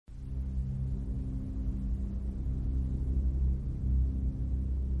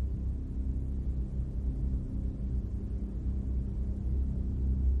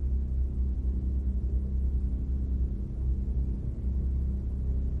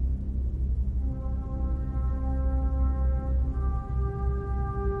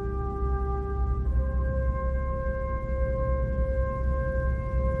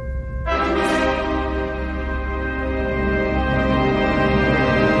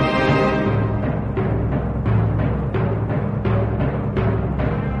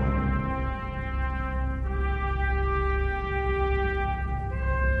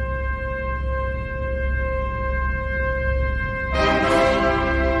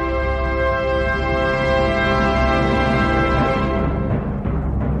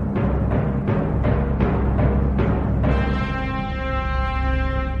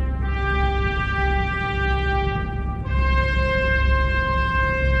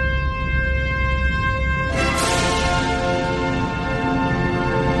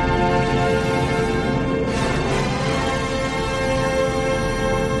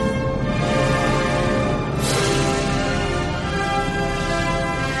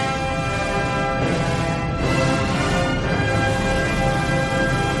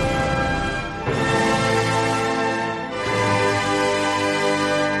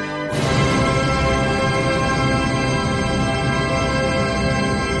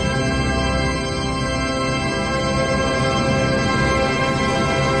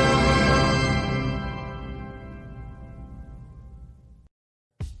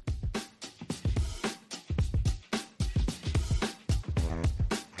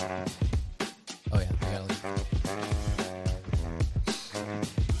Oh yeah, I gotta leave.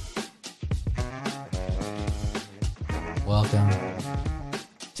 Welcome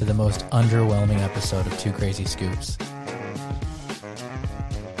to the most underwhelming episode of Two Crazy Scoops.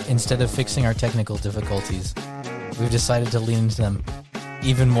 Instead of fixing our technical difficulties, we've decided to lean into them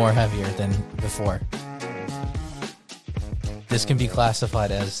even more heavier than before. This can be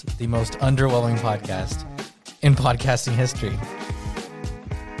classified as the most underwhelming podcast in podcasting history.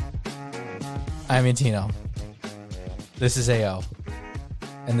 I'm Antino. This is AO.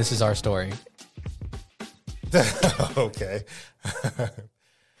 And this is our story. Okay.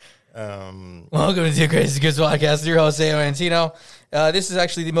 Welcome to Two Crazy Scoops podcast. Your host, AO Antino. This is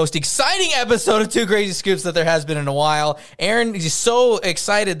actually the most exciting episode of Two Crazy Scoops that there has been in a while. Aaron is so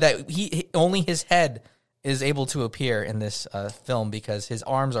excited that only his head is able to appear in this film because his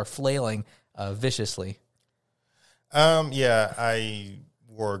arms are flailing viciously. Yeah, I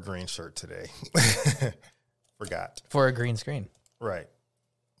wore a green shirt today. Forgot. For a green screen. Right.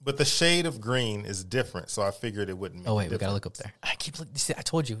 But the shade of green is different, so I figured it wouldn't make Oh, wait, a we got to difference. look up there. I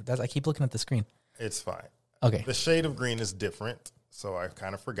told you. I keep looking at the screen. It's fine. Okay. The shade of green is different, so I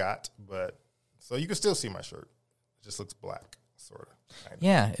kind of forgot. But so you can still see my shirt. It just looks black, sort of.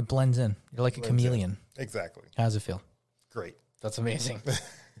 Yeah, it blends in. You're like a chameleon. Exactly. How does it feel? Great. That's amazing.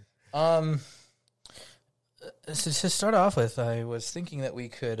 So to start off with, I was thinking that we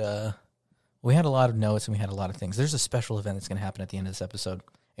could, we had a lot of notes and we had a lot of things. There's a special event that's going to happen at the end of this episode,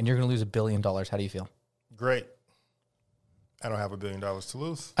 and you're going to lose $1 billion. How do you feel? Great. I don't have $1 billion to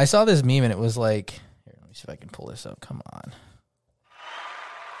lose. I saw this meme and it was like, here, let me see if I can pull this up. Come on.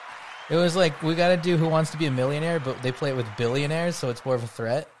 It was like, we got to do Who Wants to Be a Millionaire, but they play it with billionaires, so it's more of a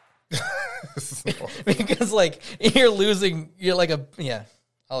threat. Because, like, you're losing, you're like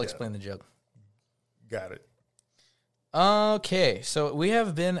I'll explain the joke. Got it. Okay, so we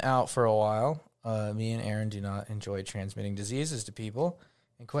have been out for a while. Me and Aaron do not enjoy transmitting diseases to people,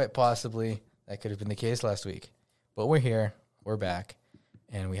 and quite possibly that could have been the case last week. But we're here, we're back,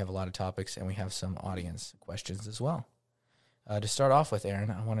 and we have a lot of topics, and we have some audience questions as well. To start off with, Aaron,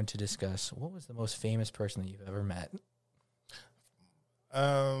 I wanted to discuss what was the most famous person that you've ever met?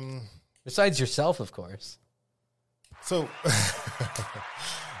 Besides yourself, of course. So,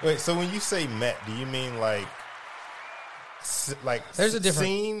 wait. So when you say met, do you mean like There's a different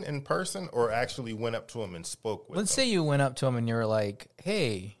seen in person, or actually went up to him and spoke with? Let's them? say you went up to them and you were like,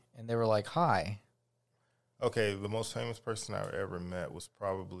 "Hey," and they were like, "Hi." Okay, the most famous person I ever met was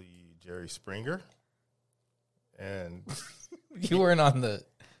probably Jerry Springer, and You weren't on the.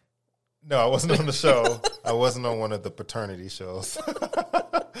 no, I wasn't on the show. I wasn't on one of the paternity shows.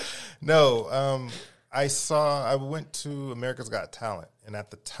 No, I went to America's Got Talent, and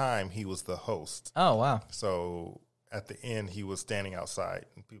at the time, he was the host. Oh wow! So at the end, he was standing outside,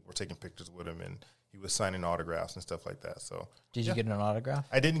 and people were taking pictures with him, and he was signing autographs and stuff like that. So Did you get an autograph?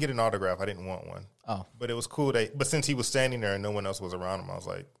 I didn't get an autograph. I didn't want one. Oh, But it was cool. But since he was standing there and no one else was around him, I was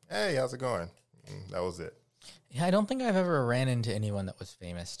like, hey, how's it going? And that was it. yeah. I don't think I've ever ran into anyone that was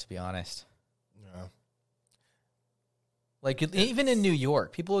famous, to be honest. Yeah. Like even in New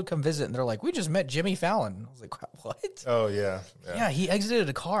York, people would come visit and they're like, "We just met Jimmy Fallon." I was like, "What?" Oh, yeah. Yeah, he exited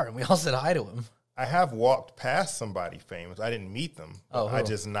a car and we all said hi to him. I have walked past somebody famous. I didn't meet them. Oh, I who?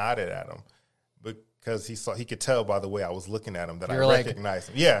 just nodded at him because he could tell by the way I was looking at him that I You're like- recognized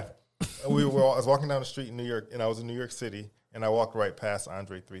him. Yeah. I was walking down the street in New York, and I was in New York City, and I walked right past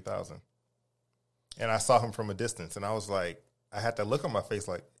Andre 3000. And I saw him from a distance, and I was like, I had that look on my face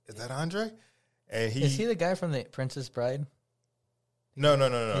like, is that Andre? And Is he the guy from the Princess Bride? No. He's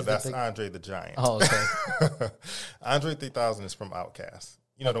the That's big- Andre the Giant. Oh, okay. Andre 3000 is from Outkast.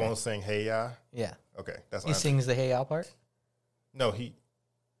 You know, the one who's saying, hey, ya? Yeah, Okay, that's he Andre. sings the Hey Ya part. No,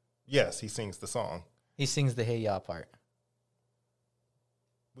 yes, he sings the song. He sings the Hey Ya part.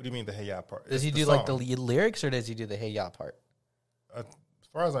 What do you mean the hey, ya part? Does It's he the do like the song. lead lyrics or does he do the Hey Ya part? As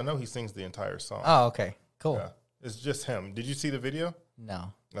far as I know, he sings the entire song. Oh, okay, cool. Yeah, it's just him. Did you see the video?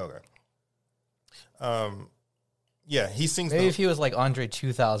 No, Okay. Yeah, he sings. maybe if he was like Andre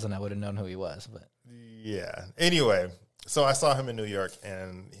 2000, I would have known who he was. But Yeah. Anyway, so I saw him in New York,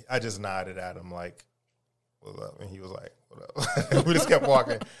 and I just nodded at him like, "What's up?" And he was like, "What up?" We just kept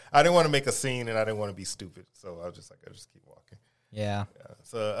walking. I didn't want to make a scene, and I didn't want to be stupid, so I was just like, I just keep walking. yeah. Yeah.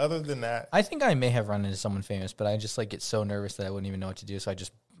 So other than that, I think I may have run into someone famous, but I just like get so nervous that I wouldn't even know what to do, so I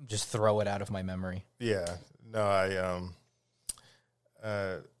just throw it out of my memory. yeah, no,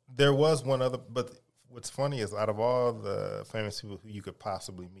 there was one other, but what's funny is out of all the famous people who you could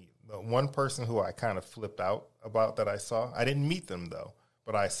possibly meet, the one person who I kind of flipped out about that I saw, I didn't meet them though,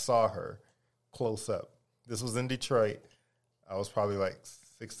 but I saw her close up. This was in Detroit. I was probably like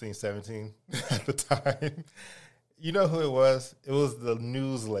 16, 17 at the time. You know who it was? It was the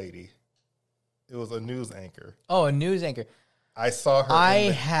news lady. It was a news anchor. Oh, a news anchor. I saw her. I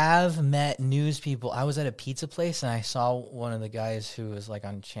have met news people. I was at a pizza place and I saw one of the guys who was like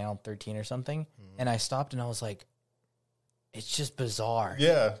on channel 13 or something. And I stopped and I was like, it's just bizarre.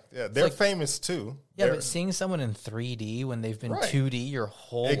 Yeah. They're like, famous too. Yeah, They're, but seeing someone in 3D when they've been Right. 2D your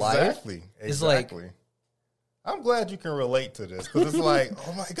whole life exactly. is like, I'm glad you can relate to this because it's like,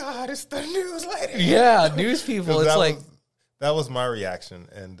 oh my God, it's the news lady. yeah, news people. 'Cause It's like, that was my reaction,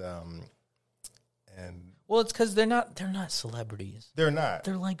 and well, it's because they're not celebrities. they're not.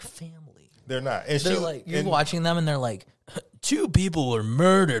 They're like family. They're not. And They're like, you're watching them and they're like, 2 people were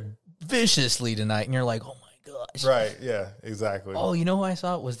murdered viciously tonight. And you're like, oh my gosh. Right. Yeah. Exactly. Oh, you know who I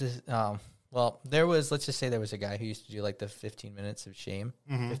saw? Was this, well, there was, let's just say there was a guy who used to do like the 15 minutes of shame,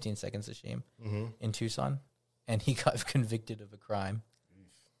 15 seconds of shame in Tucson. And he got convicted of a crime.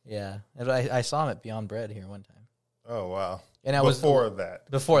 Yeah. And I saw him at Beyond Bread here one time. Oh wow. And I Before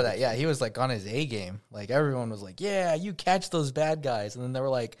that, yeah, he was like on his A game. Like everyone was like, "Yeah, you catch those bad guys," and then they were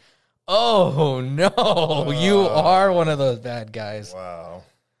like, "Oh no, you are one of those bad guys." Wow.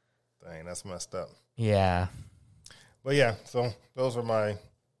 Dang, that's messed up. Yeah, But yeah, so those are my.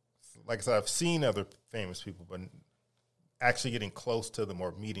 Like I said, I've seen other famous people, but actually getting close to them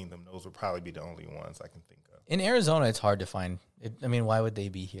or meeting them, those would probably be the only ones I can think of. in Arizona, it's hard to find. I mean, why would they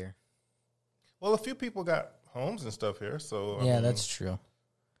be here? Well, a few people got homes and stuff here, so I Yeah, mean, that's true.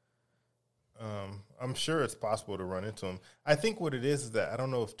 I'm sure it's possible to run into them. I think what it is that I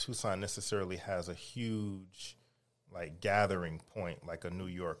don't know if Tucson necessarily has a huge like gathering point like a New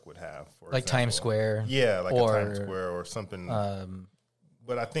York would have, for Like example. Times Square. Yeah, like or, a Times Square or something.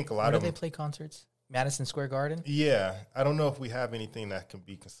 But I think a lot where do of they them. play concerts? Madison Square Garden. Yeah, I don't know if we have anything that can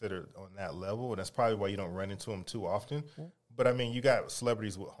be considered on that level, and that's probably why you don't run into them too often. But I mean, you got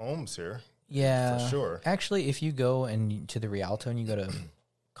celebrities with homes here. Yeah, For sure. Actually, if you go to the Rialto and you go to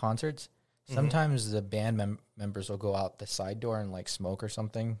concerts, sometimes the band members will go out the side door and like smoke or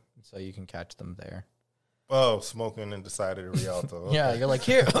something, so you can catch them there. Oh, smoking and decided to Rialto. Okay. Yeah, you're like,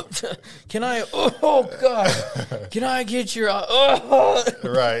 here, can I? Oh God, can I get your? Oh.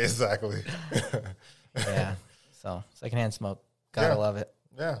 Right, exactly. Yeah, so secondhand smoke, gotta Yeah. love it.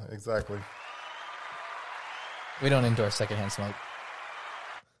 Yeah, exactly. We don't endorse secondhand smoke.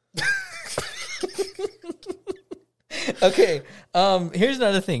 Okay, here's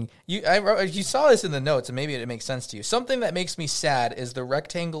another thing. You saw this in the notes, and maybe it makes sense to you. Something that makes me sad is the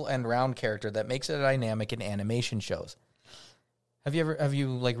rectangle and round character that makes it a dynamic in animation shows. Have you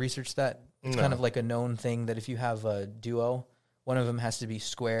like researched that? It's No. kind of like a known thing that if you have a duo, one of them has to be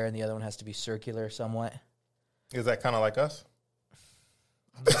square and the other one has to be circular somewhat. Is that kind of like us?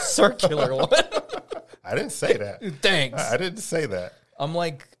 Circular one. I didn't say that. Thanks. I didn't say that. I'm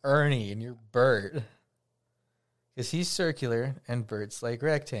like Ernie and you're Bert. Because he's circular and Bert's like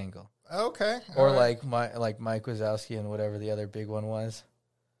rectangle. Okay. Or all right. like Mike Wazowski and whatever the other big one was.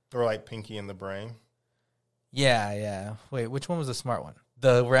 Or like Pinky in the Brain. Yeah. Wait, which one was the smart one?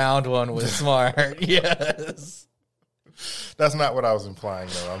 The round one was smart. Yes. That's not what I was implying,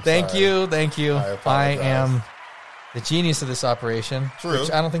 though. Thank you. I I apologize. am the genius of this operation. True.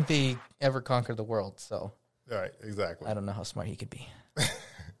 Which I don't think they ever conquered the world, so Right, exactly. I don't know how smart he could be.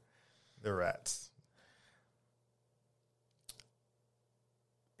 The rats.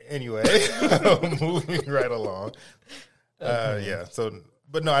 Anyway, moving right along. Yeah. So,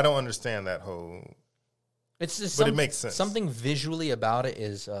 but no, I don't understand that whole. It's just But it makes sense. Something visually about it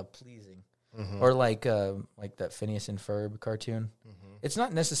is pleasing. Or like that Phineas and Ferb cartoon. It's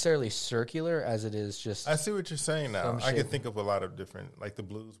not necessarily circular as it is just. I see what you're saying now. Some I can shape. think of a lot of different, like the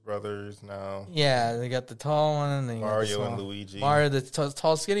Blues Brothers now. Yeah, they got the tall one, and then you got the Mario and small- Luigi. Mario, the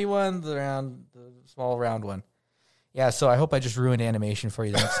tall, skinny one, the small, round one. Yeah, so I hope I just ruined animation for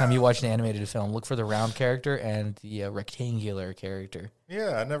you. The next time you watch an animated film, look for the round character and the rectangular character.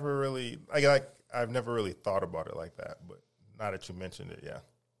 Yeah, I've never really thought about it like that, but now that you mentioned it, yeah.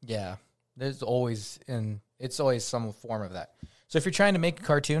 Yeah, it's always some form of that. So if you're trying to make a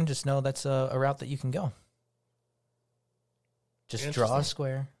cartoon, just know that's a route that you can go. Just draw a Interesting.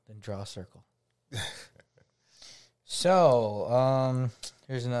 square, then draw a circle. So,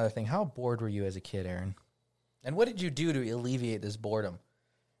 here's another thing. How bored were you as a kid, Aaron? And what did you do to alleviate this boredom?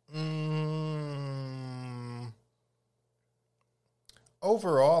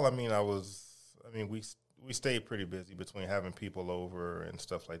 Overall, we stayed pretty busy between having people over and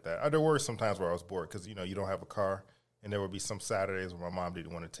stuff like that. There were some times where I was bored because, you don't have a car. And there would be some Saturdays where my mom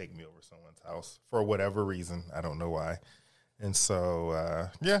didn't want to take me over to someone's house for whatever reason. I don't know why. And so,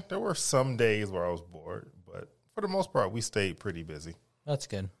 there were some days where I was bored. But for the most part, we stayed pretty busy. That's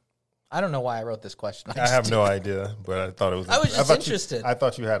good. I don't know why I wrote this question. I have no idea, but I thought it was. I was just interested. I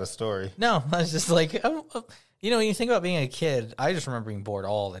thought you had a story. No, I was just like, when you think about being a kid, I just remember being bored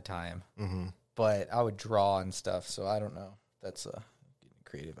all the time. Mm-hmm. But I would draw and stuff, so I don't know. That's a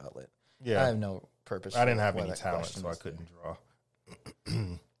creative outlet. Yeah, I have no purpose. I didn't have any talent, so I couldn't draw.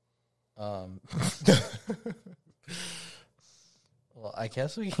 Well, I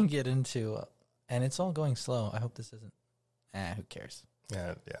guess we can get into, and it's all going slow. I hope this isn't. Who cares?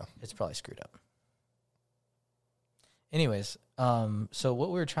 Yeah. It's probably screwed up. Anyways, so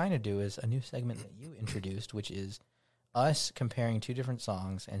what we're trying to do is a new segment that you introduced, which is us comparing two different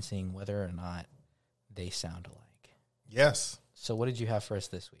songs and seeing whether or not they sound alike. Yes. So what did you have for us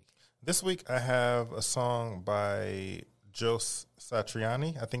this week? This week I have a song by Joe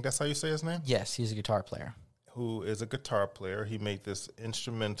Satriani. I think that's how you say his name. Yes, he's a guitar player. Who is a guitar player. He made this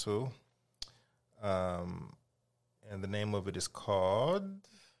instrumental, and the name of it is called...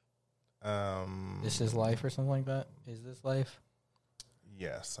 This Is Life or something like that? Is This Life?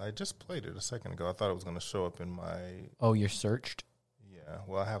 Yes, I just played it a second ago. I thought it was going to show up in my... Oh, you're searched? Yeah,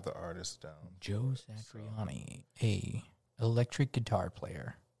 well, I have the artist down. Joe Satriani, a electric guitar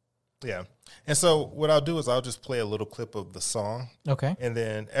player. Yeah, and so what I'll do is I'll just play a little clip of the song. Okay. And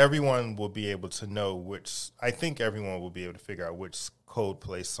then everyone will be able to know which... I think everyone will be able to figure out which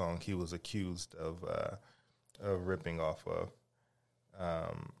Coldplay song he was accused of ripping off of.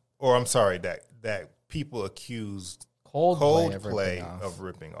 Or I'm sorry, that people accused Coldplay of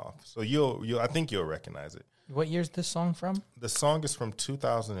ripping off. So I think you'll recognize it. What year's this song from? The song is from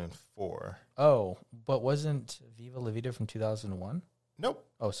 2004. Oh, but wasn't Viva La Vida from 2001? Nope.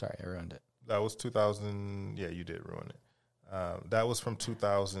 Oh, sorry, I ruined it. That was 2000. Yeah, you did ruin it. That was from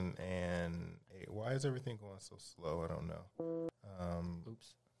 2008. Why is everything going so slow? I don't know.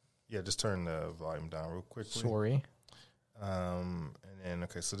 Oops. Yeah, just turn the volume down real quickly. Sorry. And then,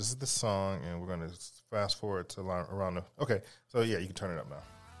 okay, so this is the song, and we're going to fast forward to around the... Okay, so yeah, you can turn it up now.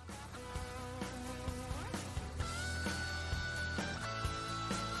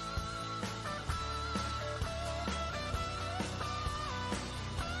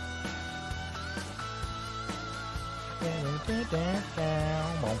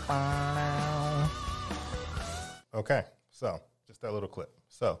 Okay, so just that little clip.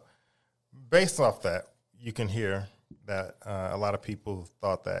 So based off that, you can hear that a lot of people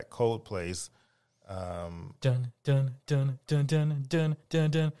thought that Coldplay's dun dun dun dun dun dun dun dun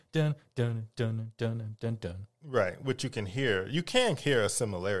dun dun dun dun dun dun dun. Right, which you can hear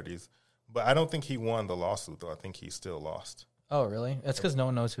similarities, but I don't think he won the lawsuit though. I think he still lost. Oh, really? That's because no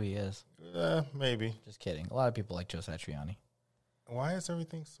one knows who he is. Maybe. Just kidding. A lot of people like Joe Satriani. Why is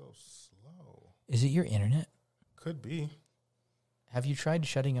everything so slow? Is it your internet? Could be. Have you tried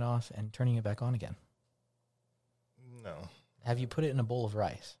shutting it off and turning it back on again? No. Have you put it in a bowl of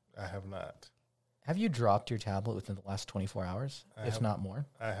rice? I have not. Have you dropped your tablet within the last 24 hours, if not more?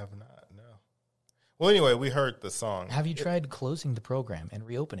 I have not, no. Well, anyway, we heard the song. Have you tried closing the program and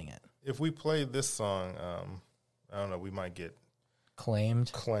reopening it? If we play this song, I don't know, we might get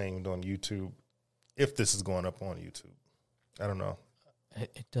claimed on YouTube if this is going up on YouTube. I don't know.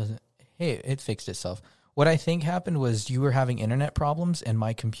 It doesn't. Hey, it fixed itself. What I think happened was you were having internet problems and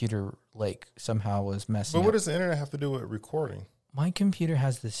my computer somehow was messing up. But what does the internet have to do with recording? My computer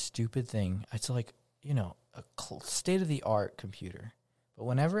has this stupid thing. It's like, a state-of-the-art computer. But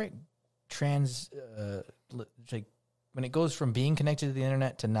whenever it when it goes from being connected to the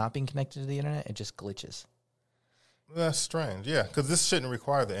internet to not being connected to the internet, it just glitches. That's strange. Yeah, because this shouldn't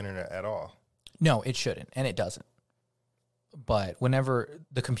require the internet at all. No, it shouldn't, and it doesn't. But whenever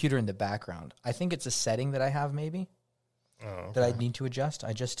the computer in the background, I think it's a setting that I have maybe that I need to adjust.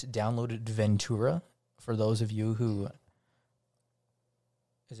 I just downloaded Ventura for those of you who...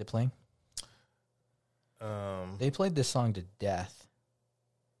 Is it playing? They played this song to death.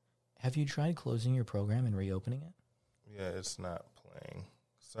 Have you tried closing your program and reopening it? Yeah, it's not playing.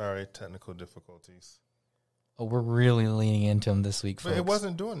 Sorry, technical difficulties. Oh, we're really leaning into them this week, folks. But it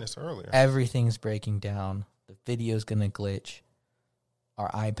wasn't doing this earlier. Everything's breaking down. The video's going to glitch.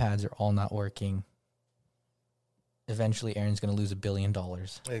 Our iPads are all not working. Eventually, Aaron's going to lose $1 billion.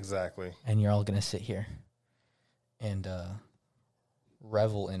 Exactly. And you're all going to sit here and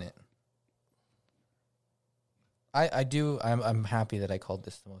revel in it. I'm happy that I called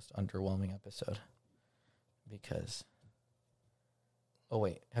this the most underwhelming episode. Because... Oh,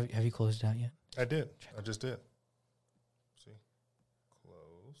 wait. Have you closed it out yet? I did. I just did. See?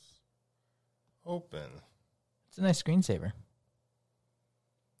 Close. Open. It's a nice screensaver.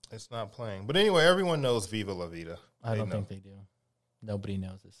 It's not playing. But anyway, everyone knows Viva La Vida. I don't think they do. Nobody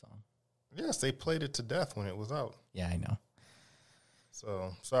knows this song. Yes, they played it to death when it was out. Yeah, I know.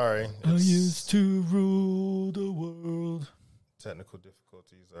 So sorry. I used to rule the world. Technical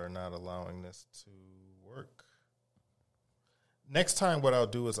difficulties are not allowing this to work. Next time, what I'll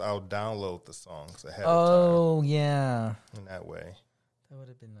do is I'll download the songs ahead of Oh, yeah. time. In that way. That would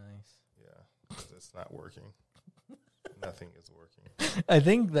have been nice. Yeah. 'Cause it's not working. Nothing is working. I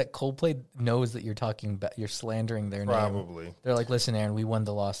think that Coldplay knows that you're talking about, you're slandering their name. Probably. They're like, listen, Aaron, we won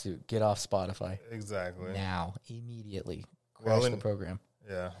the lawsuit. Get off Spotify. Exactly. Now. Immediately. Crash the program.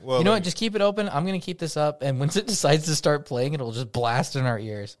 Yeah. Well, you know what? Just keep it open. I'm going to keep this up. And once it decides to start playing, it'll just blast in our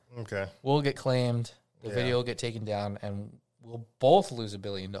ears. Okay. We'll get claimed. The video will get taken down. And we'll both lose $1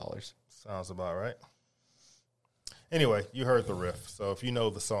 billion. Sounds about right. Anyway, you heard the riff. So if you know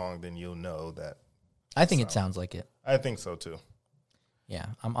the song, then you'll know that. I think it sounds like it. I think so, too. Yeah.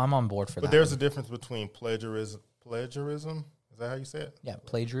 I'm on board for that. But there's a difference between plagiarism. Is that how you say it? Yeah,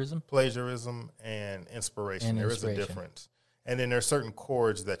 plagiarism. Plagiarism and inspiration. There is a difference. And then there's certain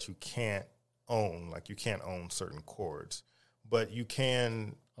chords that you can't own. Like you can't own certain chords. But you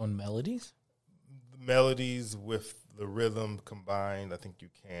can own melodies? Melodies with the rhythm combined, I think you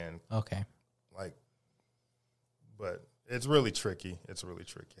can. Okay. But it's really tricky. It's really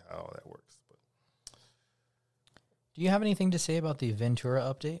tricky how all that works. But do you have anything to say about the Ventura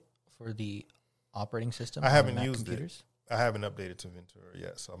update for the operating system? I haven't Mac used computers? it. I haven't updated to Ventura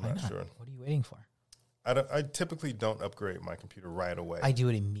yet, so I'm not sure. What are you waiting for? I typically don't upgrade my computer right away. I do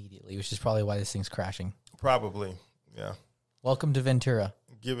it immediately, which is probably why this thing's crashing. Probably, yeah. Welcome to Ventura.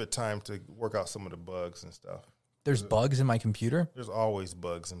 Give it time to work out some of the bugs and stuff. There's bugs in my computer? There's always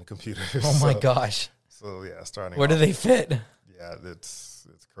bugs in the computer. Oh, my gosh. So, yeah, starting Where do they fit? Yeah, it's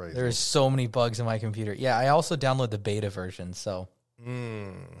crazy. There's so many bugs in my computer. Yeah, I also download the beta version, so.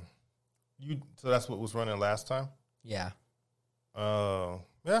 So that's what was running last time? Yeah.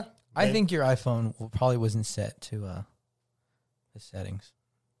 Yeah. I think your iPhone probably wasn't set to the settings.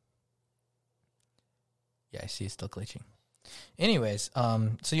 Yeah, I see it's still glitching. Anyways,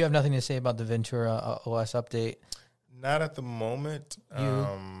 so you have nothing to say about the Ventura OS update? Not at the moment.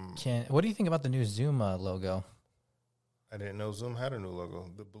 What do you think about the new Zoom logo? I didn't know Zoom had a new logo.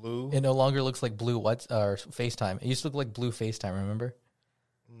 The blue. It no longer looks like blue or FaceTime. It used to look like blue FaceTime, remember?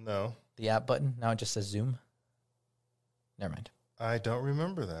 No. The app button. Now it just says Zoom. Never mind. I don't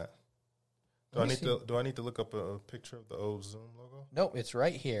remember that. Do I need to look up a picture of the old Zoom logo? Nope, it's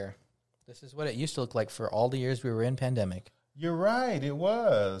right here. This is what it used to look like for all the years we were in pandemic. You're right. It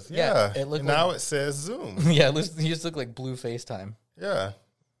was. Yeah. It looked now it says Zoom. Yeah, it used to look like blue FaceTime. Yeah.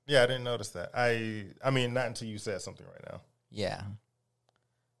 Yeah, I didn't notice that. I mean, not until you said something right now. Yeah.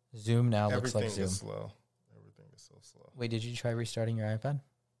 Zoom now looks like Zoom. Everything is slow. Everything is so slow. Wait, did you try restarting your iPad?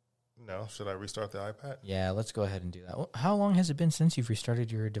 No. Should I restart the iPad? Yeah, let's go ahead and do that. Well, how long has it been since you've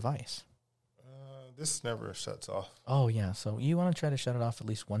restarted your device? This never shuts off. Oh, yeah. So you want to try to shut it off at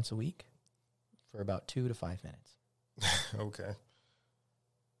least once a week for about 2 to 5 minutes. Okay.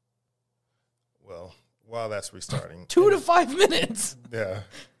 Well, while that's restarting. 2 to 5 minutes? Yeah.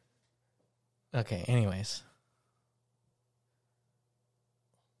 Okay, anyways.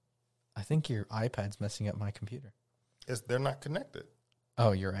 I think your iPad's messing up my computer. They're not connected.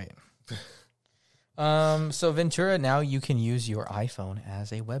 Oh, you're right. So Ventura, now you can use your iPhone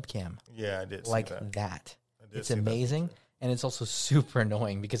as a webcam. Yeah, I did see like that. that. It's see amazing, and it's also super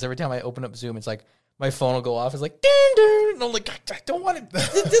annoying because every time I open up Zoom, it's like my phone will go off. It's like, ding, ding, and I'm like, I don't want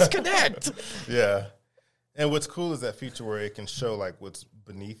to disconnect. Yeah. And what's cool is that feature where it can show like what's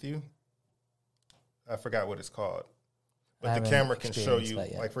beneath you. I forgot what it's called. But the camera can show you,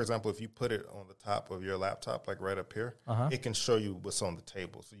 like, for example, if you put it on the top of your laptop, like right up here, it can show you what's on the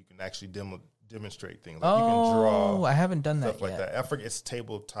table. So you can actually demonstrate things. Like you can draw. I haven't done that stuff like that. I forget, it's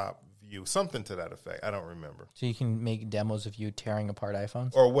tabletop view, something to that effect. I don't remember. So you can make demos of you tearing apart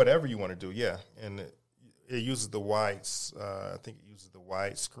iPhones? Or whatever you want to do, yeah. And it uses the I think it uses the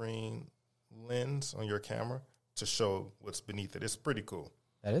widescreen lens on your camera to show what's beneath it. It's pretty cool.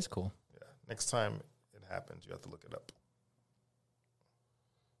 That is cool. Yeah. Next time it happens, you have to look it up.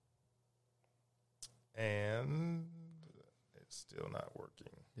 And it's still not working.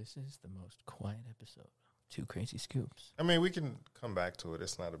 This is the most quiet episode. 2 Crazy Scoops. I mean, we can come back to it.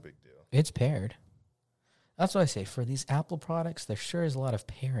 It's not a big deal. It's paired. That's what I say. For these Apple products, there sure is a lot of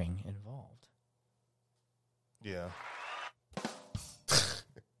pairing involved. Yeah.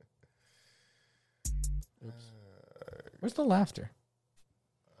 Where's the laughter?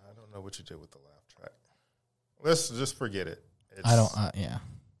 I don't know what you did with the laugh track. Let's just forget it. Yeah.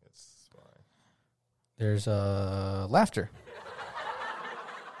 It's fine. There's laughter.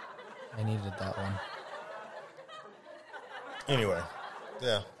 I needed that one. Anyway,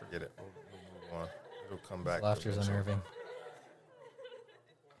 yeah, forget it. We'll move on. It'll come back. Laughter's unnerving.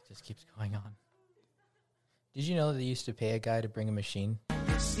 just keeps going on. Did you know they used to pay a guy to bring a machine?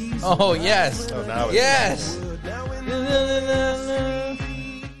 Oh, yes. Oh, now it's Yes.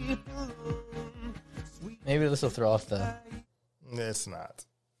 Maybe this will throw off the... It's not.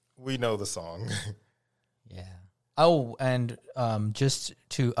 We know the song. Yeah. Oh, and just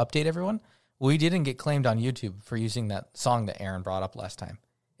to update everyone, we didn't get claimed on YouTube for using that song that Aaron brought up last time.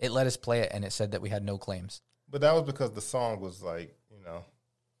 It let us play it, and it said that we had no claims. But that was because the song was like,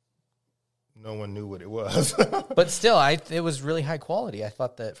 no one knew what it was. But still, it was really high quality. I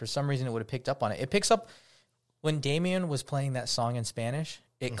thought that for some reason it would have picked up on it. It picks up when Damien was playing that song in Spanish.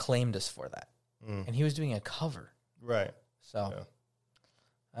 It claimed us for that, and he was doing a cover. Right. So Yeah.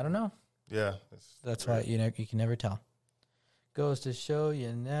 I don't know. Yeah. That's why you can never tell. Goes to show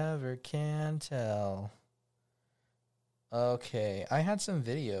you never can tell. Okay, I had some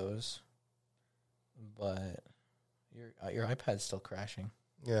videos, but your iPad's still crashing.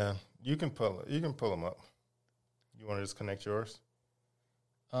 Yeah. You can pull them up. You want to just connect yours?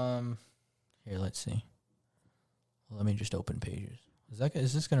 Here, let's see. Well, let me just open Pages.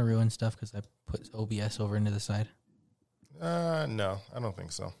 Is this going to ruin stuff because I put OBS over into the side? No, I don't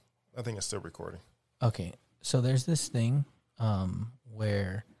think so. I think it's still recording. Okay, so there's this thing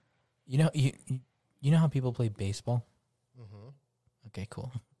where you know how people play baseball? Mm-hmm. Okay,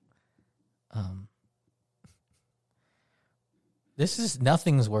 cool.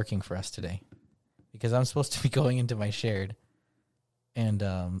 Nothing's working for us today because I'm supposed to be going into my shared, and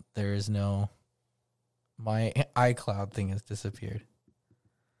there is my iCloud thing has disappeared.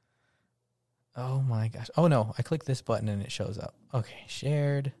 Oh my gosh. Oh no, I click this button and it shows up. Okay,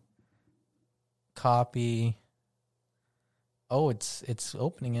 shared, copy. Oh, it's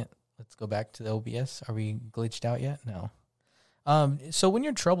opening it. Let's go back to the OBS. Are we glitched out yet? No. So when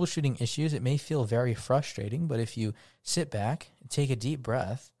you're troubleshooting issues, it may feel very frustrating, but if you sit back, take a deep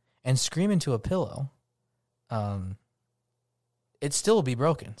breath, and scream into a pillow, it still will be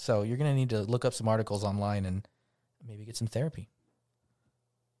broken. So you're going to need to look up some articles online and maybe get some therapy.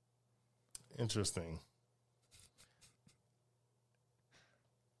 Interesting.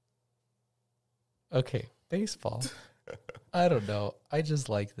 Okay, baseball. I don't know. I just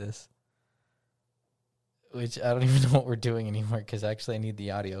like this. Which I don't even know what we're doing anymore because actually I need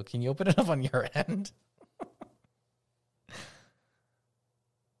the audio. Can you open it up on your end?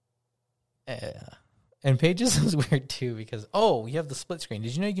 Yeah. And Pages is weird too because, you have the split screen.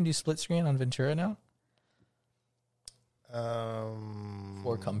 Did you know you can do split screen on Ventura now?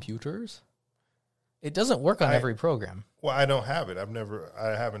 For computers? It doesn't work on every program. Well, I don't have it. I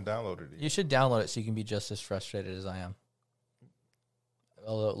haven't downloaded it. You should download it so you can be just as frustrated as I am.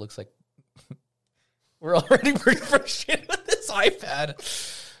 Although it looks like we're already pretty frustrated with this iPad.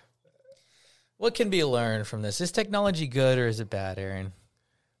 What can be learned from this? Is technology good or is it bad, Aaron?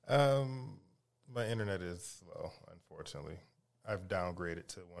 My internet is slow, unfortunately. I've downgraded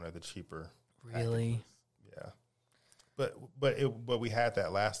to one of the cheaper. Really? Packages. Yeah. But we had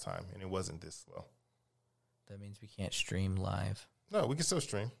that last time, and it wasn't this slow. That means we can't stream live. No, we can still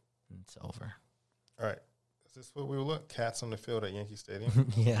stream. It's over. All right. Is this what we will look? Cats on the field at Yankee Stadium?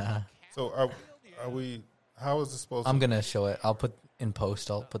 Yeah. So are we, how is this supposed I'm going to show it. I'll put in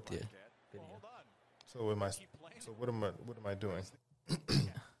post, I'll put the video. So what am I doing?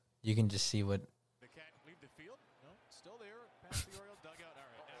 You can just see what.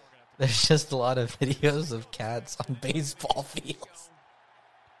 There's just a lot of videos of cats on baseball fields.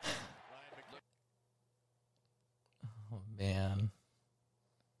 Oh, man.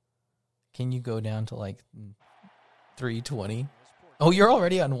 Can you go down to like 320? Oh, you're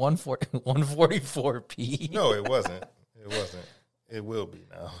already on 144p. No, it wasn't. It wasn't. It will be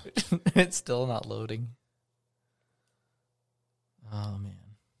now. It's still not loading. Oh, man.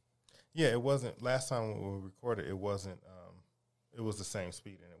 Yeah, it wasn't. Last time when we recorded, it wasn't. It was the same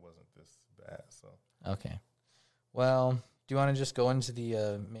speed, and it wasn't this bad. So okay. Well, do you want to just go into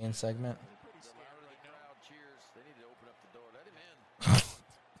the main segment?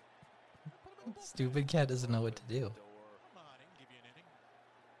 Stupid cat doesn't know what to do.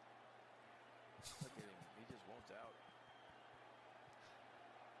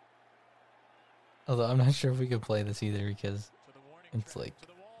 Although I'm not sure if we could play this either because it's like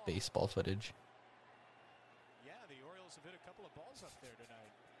baseball footage. Yeah, the Orioles have hit a couple of balls up there tonight.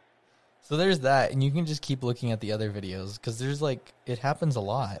 So there's that, and you can just keep looking at the other videos because there's like it happens a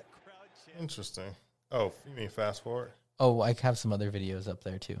lot. Interesting. Oh, you mean fast forward? Oh, I have some other videos up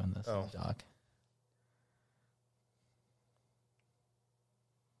there too in this doc.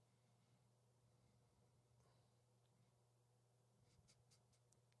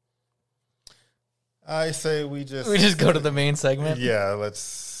 I say we just go to the main segment. Yeah, let's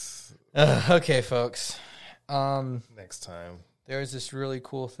Okay, folks. Next time. There's this really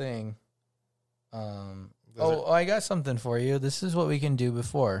cool thing. Does it- I got something for you. This is what we can do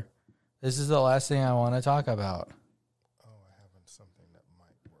before. This is the last thing I want to talk about. Oh, I have something that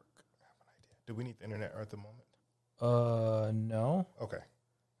might work. I have an idea. Do we need the internet at the moment? No. Okay.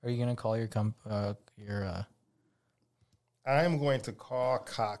 Are you gonna call your I am going to call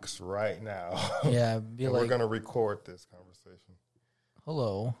Cox right now. yeah? Be And like, we're going to record this conversation.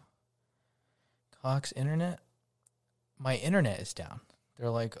 hello, Cox Internet. My internet is down. They're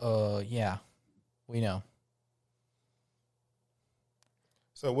like, yeah, we know.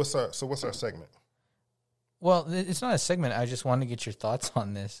 So what's our segment? Well, it's not a segment. I just wanted to get your thoughts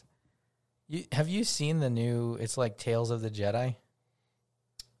on this. Have you seen the new? It's like Tales of the Jedi.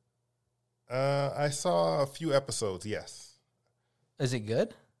 I saw a few episodes. Yes, Is it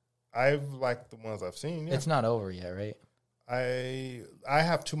good? I've liked the ones I've seen. Yeah. It's not over yet, right? I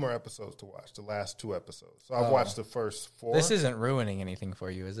have 2 more episodes to watch. The last 2 episodes. So I've Oh. watched the first 4. This isn't ruining anything for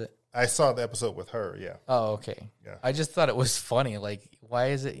you, is it? I saw the episode with her. Yeah. Oh, okay. Yeah. I just thought it was funny. Like, why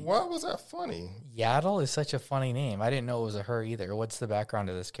is it? Why was that funny? Yaddle is such a funny name. I didn't know it was a her either. What's the background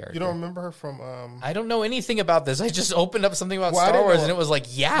of this character? You don't remember her from? I don't know anything about this. I just opened up something about Well, I Star didn't Wars know- and it was like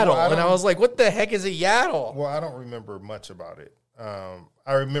Yaddle, Well, I and I don't- was like, "What the heck is a Yaddle?" Well, I don't remember much about it.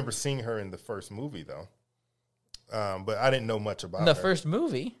 I remember seeing her in the first movie though, but I didn't know much about In the her. first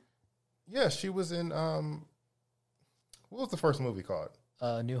movie, Yeah, she was in. What was the first movie called?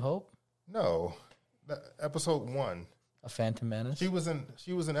 New Hope, No, episode 1. a Phantom Menace, She was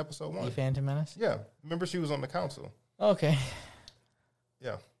in episode 1. a Phantom Menace. Yeah, remember she was on the council. Okay,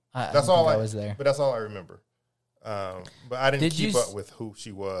 Yeah, I that's don't all think I was there. But that's all I remember. But I didn't Did you keep s- up with who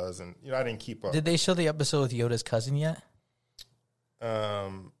she was, and I didn't keep up. Did they show the episode with Yoda's cousin yet?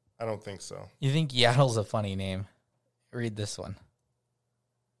 I don't think so. You think Yaddle's a funny name? Read this one.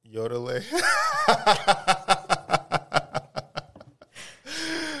 Yodele.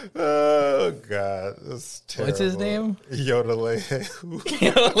 Oh God, that's terrible. What's his name? Yodele.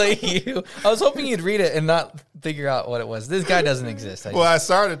 Yodele. I was hoping you'd read it and not figure out what it was. This guy doesn't exist. Well, I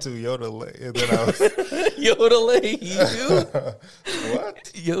started to Yodele, and then I was Yodele.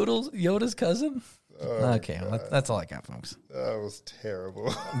 what? Yoda's cousin. Oh, Okay, well, that's all I got, folks. that was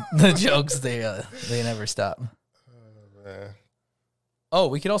terrible. The jokes they never stop. Man. Oh,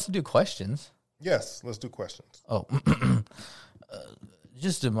 we could also do questions. Yes, let's do questions. Oh,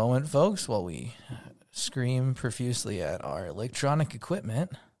 just a moment, folks, while we scream profusely at our electronic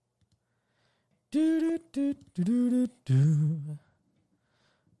equipment.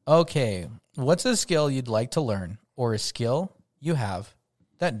 Okay, what's a skill you'd like to learn, or a skill you have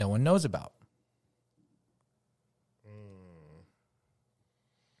that no one knows about?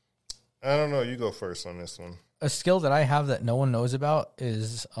 I don't know. You go first on this one. A skill that I have that no one knows about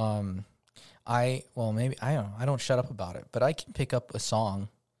is I don't shut up about it, but I can pick up a song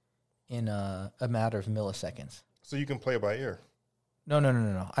in a matter of milliseconds. So you can play by ear.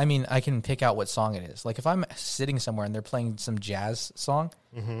 No. I mean, I can pick out what song it is. Like if I'm sitting somewhere and they're playing some jazz song,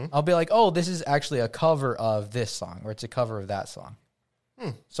 I'll be like, "Oh, this is actually a cover of this song, or it's a cover of that song."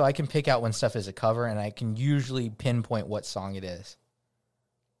 So I can pick out when stuff is a cover, and I can usually pinpoint what song it is,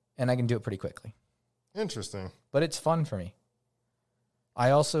 and I can do it pretty quickly. Interesting. But it's fun for me. I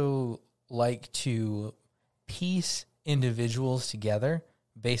also like to piece individuals together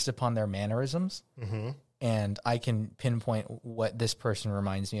based upon their mannerisms. And I can pinpoint what this person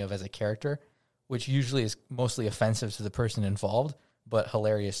reminds me of as a character, which usually is mostly offensive to the person involved, but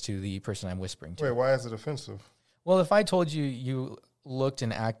hilarious to the person I'm whispering to. Wait, why is it offensive? Well, if I told you you looked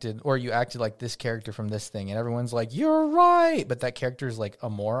and acted, or you acted like this character from this thing, and everyone's like, "You're right," but that character is like a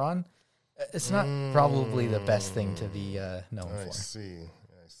moron, it's not probably the best thing to be known I for. see.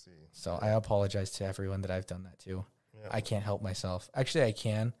 So I apologize to everyone that I've done that to. Yeah. I can't help myself. Actually, I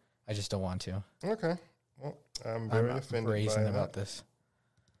can. I just don't want to. Okay. Well, I'm I'm very not offended brazen by about that. this.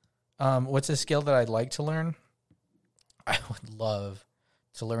 What's a skill that I'd like to learn? I would love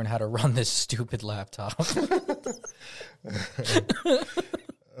to learn how to run this stupid laptop.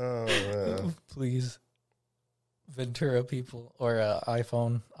 Oh, man. Please. Ventura people, or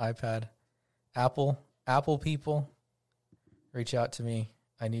iPhone, iPad, Apple people, reach out to me.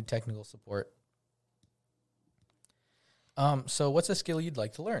 I need technical support. So what's a skill you'd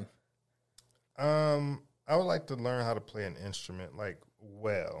like to learn? I would like to learn how to play an instrument like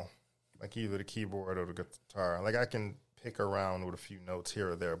either the keyboard or the guitar. Like I can pick around with a few notes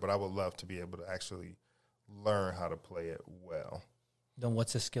here or there, but I would love to be able to actually learn how to play it well. Then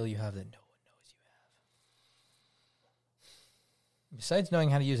what's a skill you have that no one knows you have? Besides knowing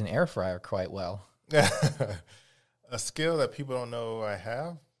how to use an air fryer quite well. A skill that people don't know I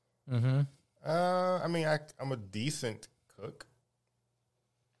have. Mm-hmm. I mean, I'm a decent cook.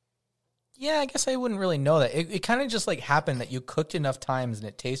 Yeah, I guess I wouldn't really know that. It kind of just like happened that you cooked enough times and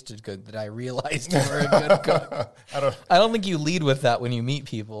it tasted good that I realized you were a good cook. I don't think you lead with that when you meet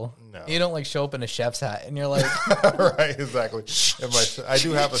people. No. You don't like show up in a chef's hat and you're like, Right, exactly. I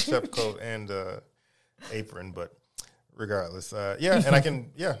do have a chef coat and apron, but regardless, and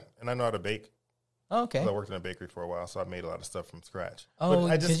I know how to bake. oh, okay. I worked in a bakery for a while, so I made a lot of stuff from scratch. Oh,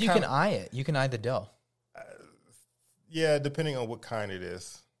 But I just because you kinda- can eye it. You can eye the dough. Yeah, depending on what kind it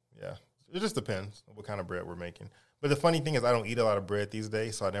is. Yeah, it just depends on what kind of bread we're making. But the funny thing is, I don't eat a lot of bread these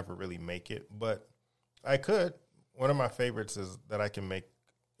days, so I never really make it. But I could. One of my favorites is that I can make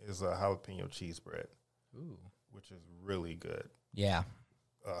is a jalapeno cheese bread, which is really good. Yeah.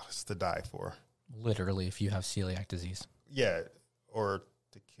 It's to die for. Literally, if you have celiac disease. Yeah, or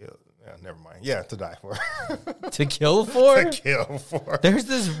to kill. Yeah, never mind. Yeah, to die for. To kill for? To kill for. There's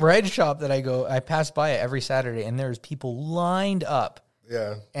this bread shop that I pass by it every Saturday, and there's people lined up.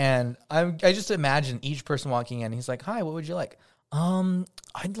 Yeah. And I just imagine each person walking in. He's like, "Hi, what would you like?"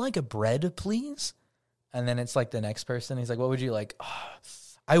 I'd like a bread, please. And then it's like the next person. He's like, "What would you like?"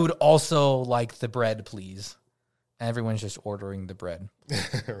 I would also like the bread, please. And everyone's just ordering the bread.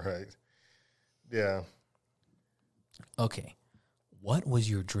 Right. Yeah. Okay. What was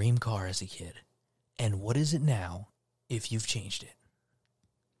your dream car as a kid? And what is it now if you've changed it?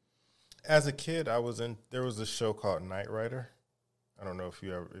 As a kid, there was a show called Knight Rider. I don't know if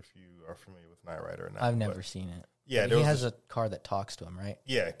you are familiar with Knight Rider or not. I've never seen it. Yeah, He has a car that talks to him, right?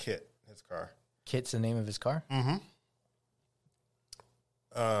 Yeah, Kit, his car. Kit's the name of his car?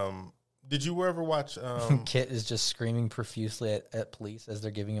 Mm-hmm. Did you ever watch? Kit is just screaming profusely at police as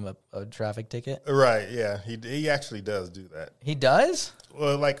they're giving him a traffic ticket. Right. Yeah. He actually does do that. He does?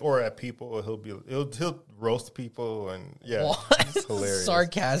 Well, or at people, or he'll roast people, and yeah, What? it's hilarious.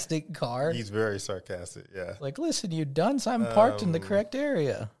 Sarcastic car. He's very sarcastic. Yeah. Like, listen, you dunce, I'm parked in the correct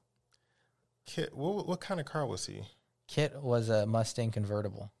area. Kit, what kind of car was he? Kit was a Mustang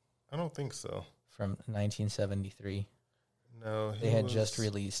convertible I don't think so. from 1973. No, They had just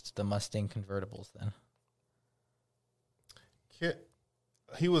released the Mustang convertibles then. Kit.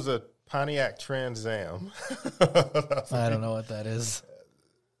 He was a Pontiac Trans Am. I don't know what that is.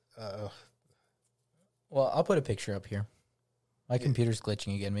 Well, I'll put a picture up here. My computer's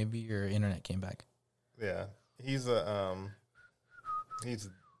glitching again. Maybe your internet came back. Yeah, he's this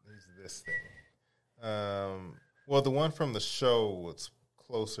thing. Well, the one from the show was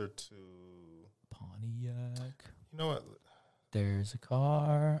closer to Pontiac. You know what? There's a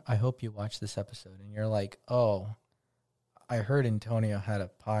car. I hope you watch this episode and you're like, oh, I heard Antonio had a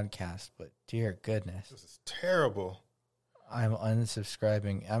podcast, but dear goodness, This is terrible. I'm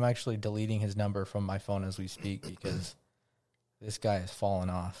unsubscribing. I'm actually deleting his number from my phone as we speak because this guy has fallen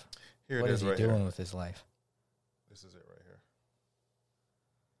off. Here What it is is he right doing here. with his life? This is it right here.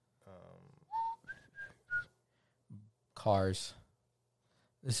 Cars.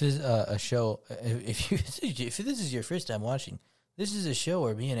 This is a show. If this is your first time watching, this is a show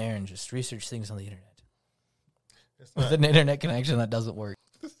where me and Aaron just research things on the internet. It's With not. an internet connection that doesn't work.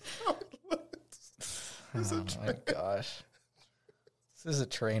 It's a Oh my gosh. This is a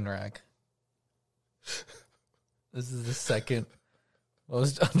train wreck. This is the second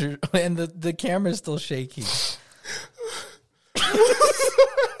most under, and the camera's still shaky.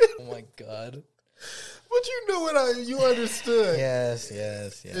 Oh my god. But you know what you understood. Yes.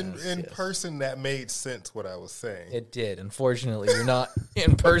 In yes. person, that made sense. What I was saying. It did. Unfortunately, you're not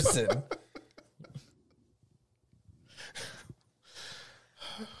in person.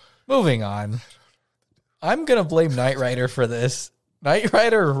 Moving on. I'm going to blame Knight Rider for this. Knight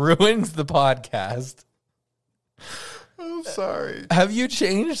Rider ruins the podcast. I'm sorry. Have you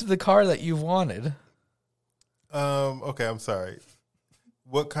changed the car that you've wanted? Okay, I'm sorry.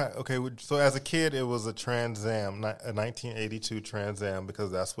 What kind? Okay, so as a kid, it was a Trans Am, a 1982 Trans Am, because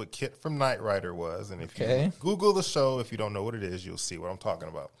that's what Kit from Knight Rider was. And if Okay. you Google the show, if you don't know what it is, you'll see what I'm talking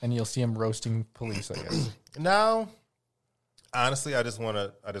about. And you'll see him roasting police, I guess. Now, honestly, I just want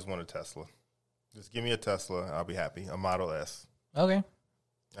a Tesla. Just give me a Tesla, I'll be happy. A Model S. Okay.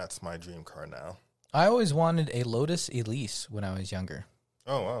 That's my dream car now. I always wanted a Lotus Elise when I was younger.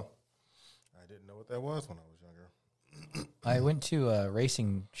 Oh wow, I didn't know what that was when I was younger. I went to a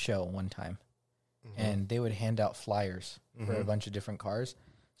racing show one time, and they would hand out flyers for a bunch of different cars.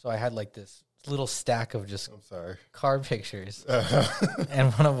 So I had like this little stack of just I'm sorry. car pictures,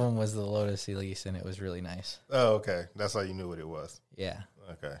 and one of them was the Lotus Elise, and it was really nice. Oh, okay. That's how you knew what it was. Yeah.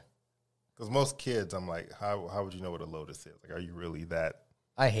 Okay. Because most kids, I'm like, how would you know what a Lotus is? Like, are you really that?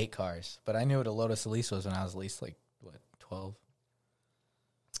 I hate cars, but I knew what a Lotus Elise was when I was at least like, 12?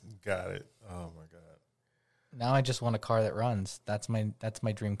 Got it. Oh my god. Now I just want a car that runs. That's my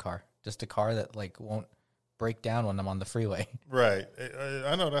dream car. Just a car that like won't break down when I'm on the freeway. Right.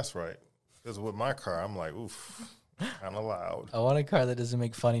 I know that's right. Because with my car, I'm like, oof, kind of loud. I want a car that doesn't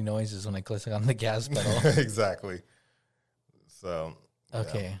make funny noises when I click on the gas pedal. Exactly. So. Yeah.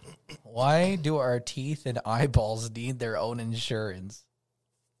 Okay. Why do our teeth and eyeballs need their own insurance?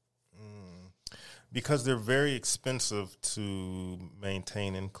 Because they're very expensive to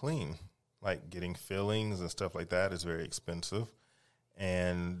maintain and clean. Like getting fillings and stuff like that is very expensive.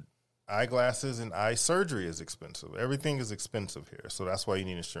 And eyeglasses and eye surgery is expensive. Everything is expensive here. So that's why you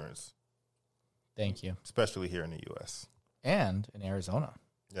need insurance. Thank you. Especially here in the U.S. And in Arizona.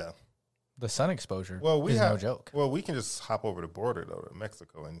 Yeah. The sun exposure we is have, no joke. Well, we can just hop over the border, though, to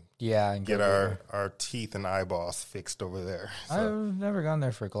Mexico and And get go our teeth and eyeballs fixed over there. So. I've never gone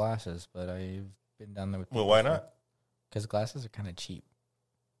there for glasses, but I've been down there with Well, why not? Because glasses are kind of cheap.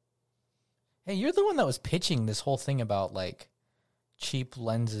 Hey, you're the one that was pitching this whole thing about, like,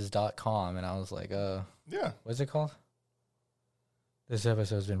 cheaplenses.com, and I was like, yeah. What's it called? This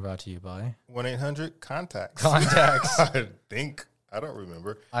episode's been brought to you by 1-800-CONTACTS. Contacts. I think. I don't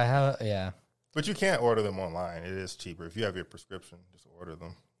remember. I have, yeah. But you can't order them online. It is cheaper. If you have your prescription, just order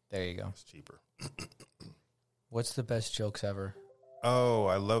them. There you go. It's cheaper. What's the best jokes ever? Oh,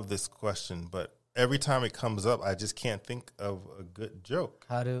 I love this question, but every time it comes up, I just can't think of a good joke.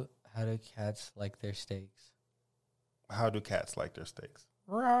 How do cats like their steaks? How do cats like their steaks?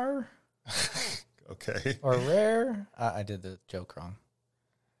 Rawr. Okay. Or rare. I did the joke wrong.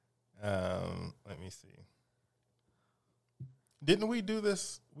 Let me see. Didn't we do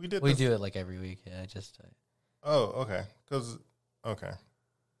this? We did. We this? do it like every week. Yeah, just. Oh, okay. Okay.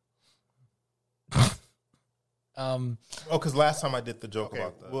 Because last time I did the joke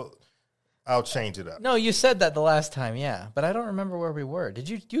about that. Well, I'll change it up. No, you said that the last time, yeah, but I don't remember where we were. Did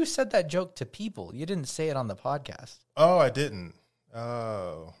you? You said that joke to people. You didn't say it on the podcast. Oh, I didn't.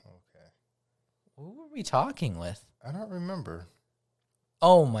 Oh, okay. Who were we talking with? I don't remember.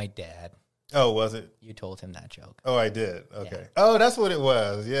 Oh, my dad. Oh, was it? You told him that joke. Oh, I did. Okay. Yeah. Oh, that's what it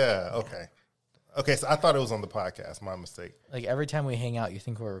was. Yeah. Okay. Okay. So I thought it was on the podcast. My mistake. Like every time we hang out, you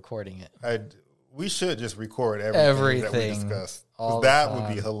think we're recording it. We should just record everything that we discussed. 'Cause that would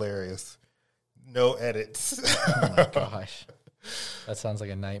be hilarious. No edits. Oh my gosh. That sounds like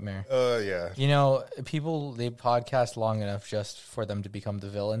a nightmare. Yeah. You know, people, they podcast long enough just for them to become the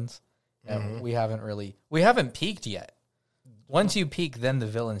villains. And we haven't peaked yet. Once you peak, then the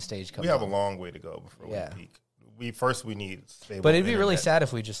villain stage comes. We have on. a long way to go before we peak. We need stable. But it'd be really internet. sad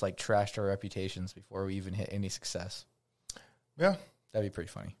if we just like trashed our reputations before we even hit any success. Yeah. That'd be pretty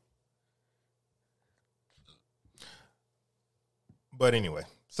funny. But anyway,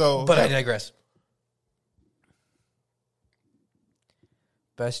 so. But I digress.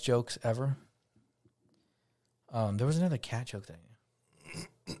 Best jokes ever. There was another cat joke that I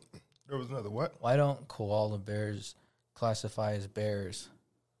knew. There was another what? Why don't koala bears classify as bears?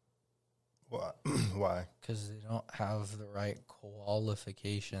 Why? Because they don't have the right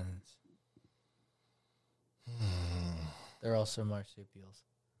qualifications. They're also marsupials.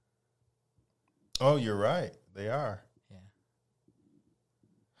 Oh, you're right. They are. Yeah.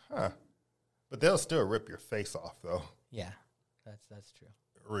 Huh. But they'll still rip your face off, though. Yeah, that's true.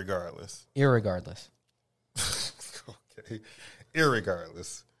 Regardless. Irregardless. Okay.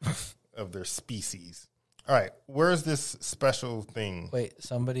 Irregardless of their species. All right. Where's this special thing? Wait,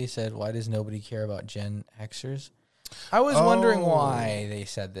 somebody said, why does nobody care about Gen Xers? I was wondering why they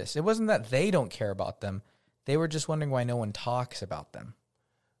said this. It wasn't that they don't care about them. They were just wondering why no one talks about them.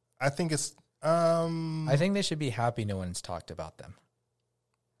 I think it's... I think they should be happy no one's talked about them.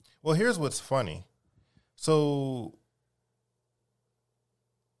 Well, here's what's funny. So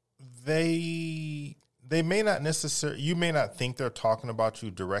they may not necessarily... You may not think they're talking about you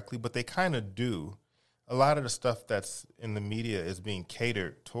directly, but they kind of do. A lot of the stuff that's in the media is being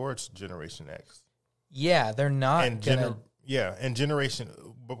catered towards Generation X. Yeah, they're not And Generation,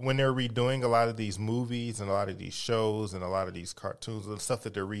 but when they're redoing a lot of these movies and a lot of these shows and a lot of these cartoons and stuff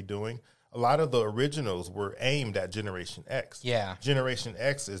that they're redoing, a lot of the originals were aimed at Generation X. Yeah. Generation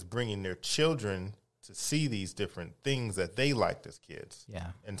X is bringing their children to see these different things that they liked as kids.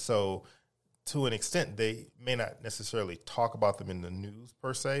 Yeah. And so to an extent, they may not necessarily talk about them in the news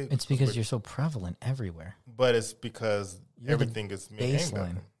per se. It's because you're so prevalent everywhere. But it's because You're everything is being aimed at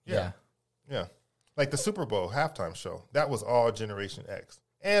Baseline. them. Yeah. Yeah. Like the Super Bowl halftime show. That was all Generation X.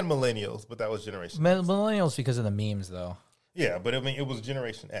 And millennials, but that was Generation X. Millennials because of the memes, though. Yeah, but I mean, it was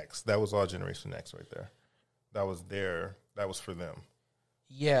Generation X. That was all Generation X right there. That was for them.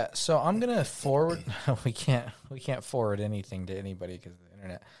 Yeah, so I'm gonna forward. we can't forward anything to anybody because of the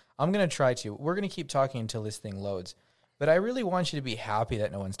internet. I'm going to try to. We're going to keep talking until this thing loads. But I really want you to be happy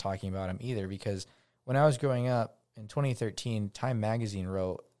that no one's talking about him either, because when I was growing up in 2013, Time Magazine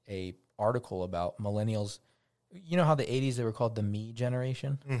wrote a article about millennials. You know how the 80s they were called the me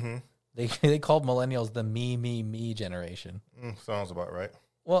generation? Mm-hmm. They called millennials the me generation. Sounds about right.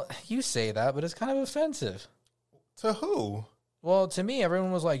 Well, you say that, but it's kind of offensive. To who? Well, to me,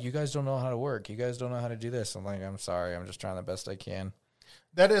 everyone was like, you guys don't know how to work. You guys don't know how to do this. I'm like, I'm sorry. I'm just trying the best I can.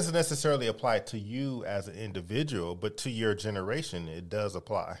 That doesn't necessarily apply to you as an individual, but to your generation, it does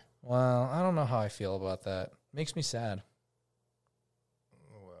apply. Well, I don't know how I feel about that. Makes me sad.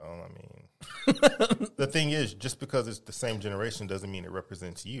 Well, I mean, the thing is, just because it's the same generation doesn't mean it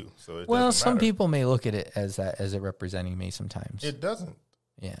represents you. So it Well, doesn't some matter. people may look at it as that, as it representing me sometimes. It doesn't.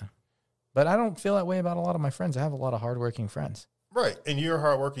 Yeah. But I don't feel that way about a lot of my friends. I have a lot of hardworking friends. Right. And you're a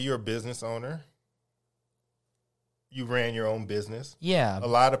hard worker. You're a business owner. You ran your own business. Yeah. A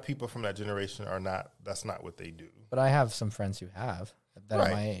lot of people from that generation are not. That's not what they do. But I have some friends who have that Right.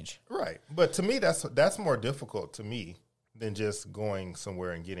 are my age. Right. But to me, that's more difficult to me than just going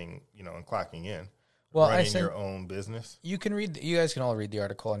somewhere and getting, and clocking in. Well, I running said your own business. you can read. You guys can all read the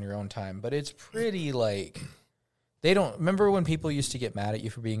article on your own time, but it's pretty like they don't remember when people used to get mad at you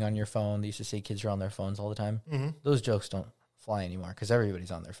for being on your phone. They used to say kids are on their phones all the time. Mm-hmm. Those jokes don't fly anymore because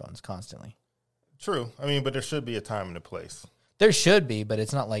everybody's on their phones constantly. True. I mean, but there should be a time and a place. There should be, but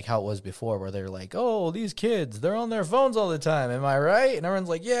it's not like how it was before where they're like, oh, these kids, they're on their phones all the time. Am I right? And everyone's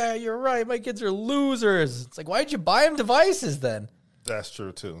like, yeah, you're right. My kids are losers. It's like, why'd you buy them devices then? That's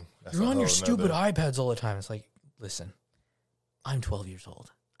true, too. That's You're a on your whole stupid nother- iPads all the time. It's like, listen, I'm 12 years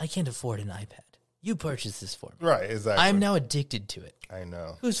old. I can't afford an iPad. You purchased this for me. Right, exactly. I'm now addicted to it. I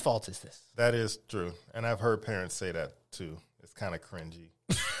know. Whose fault is this? That is true. And I've heard parents say that, too. It's kind of cringy.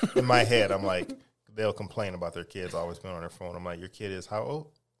 In my head, I'm like, they'll complain about their kids always being on their phone. I'm like, your kid is how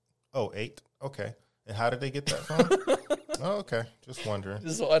old? Oh, 8? Okay. And how did they get that phone? Oh, okay. Just wondering.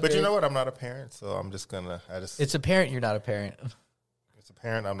 But you know what? I'm not a parent, so I'm just going to, It's a parent, you're not a parent. it's a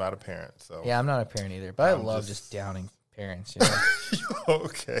parent, I'm not a parent, so. Yeah, I'm not a parent either, but I I'm love just- just downing parents. You know?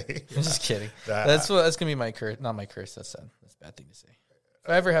 Okay. I'm just kidding. That- That's gonna be my curse. Not my curse. That's a bad thing to say. If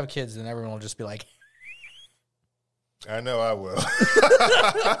I ever have kids, then everyone will just be like, I know I will.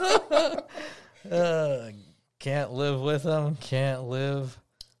 can't live with them, can't live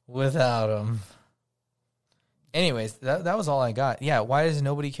without them. Anyways, that was all I got. Yeah, why does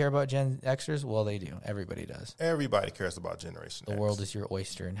nobody care about Gen Xers? Well, they do. Everybody does. Everybody cares about Generation The X. world is your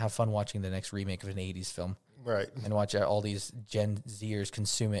oyster, and have fun watching the next remake of an 80s film Right. and watch all these Gen Zers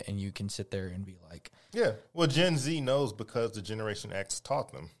consume it, and you can sit there and be like, Yeah. Well, Gen Z knows because the Generation X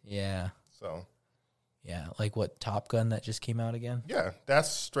taught them. yeah, So, yeah. Like what, Top Gun that just came out again? yeah, that's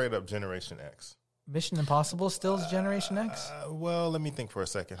straight up Generation X. Mission Impossible still is Generation X? Well, let me think for a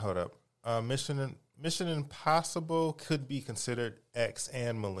second. Hold up. Mission Impossible could be considered X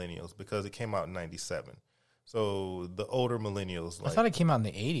and millennials because it came out in 97. So the older millennials, I like thought it came out in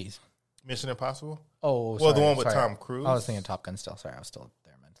the 80s. Mission Impossible. Oh, Well, sorry, the one with sorry. Tom Cruise. I was thinking Top Gun still. Sorry, I was still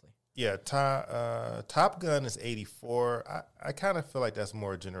there mentally. Yeah, Top Gun is 84. I kind of feel like that's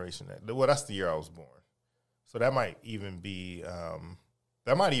more Generation X. Well, that's the year I was born. So that might even be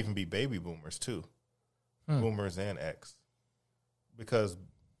baby boomers too. Boomers and X. Because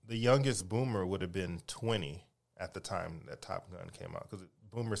the youngest boomer would have been 20 at the time that Top Gun came out. Because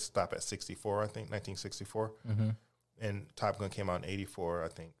boomers stop at 64, I think, 1964. Mm-hmm. And Top Gun came out in 84, I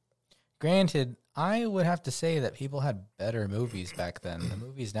think. Granted, I would have to say that people had better movies back then. The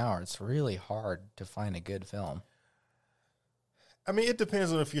movies now, it's really hard to find a good film. I mean, it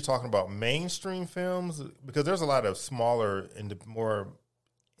depends on if you're talking about mainstream films, because there's a lot of smaller and more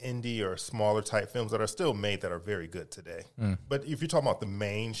indie or smaller type films that are still made that are very good today. But if you're talking about the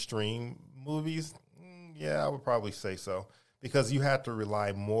mainstream movies, yeah, I would probably say so, because you have to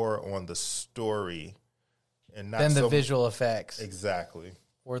rely more on the story and not Then the so visual effects exactly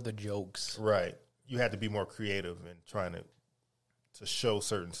or the jokes. right. You had to be more creative in trying to show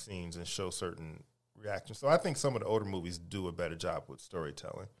certain scenes and show certain reactions. So I think some of the older movies do a better job with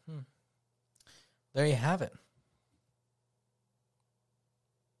storytelling. There you have it.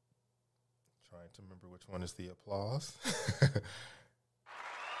 Trying to remember which one is the applause.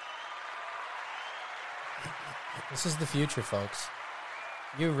 This is the future, folks.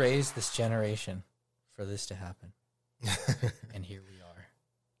 You raised this generation for this to happen. And here we are,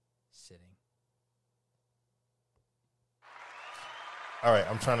 sitting. All right,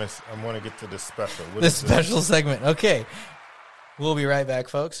 I want to get to this special. What This is special segment. Okay. We'll be right back,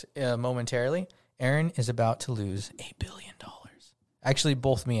 folks, momentarily. Aaron is about to lose $1 billion. Actually,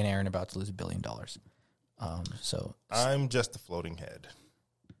 both me and Aaron are about to lose $1 billion. So I'm just a floating head.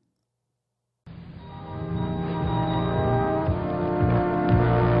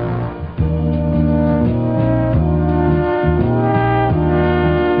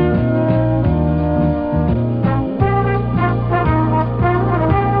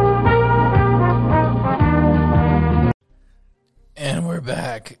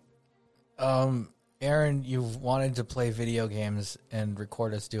 Aaron, you've wanted to play video games and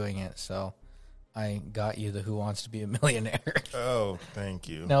record us doing it, so I got you the Who Wants to Be a Millionaire. Oh, thank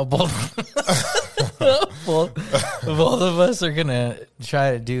you. Now both of us are gonna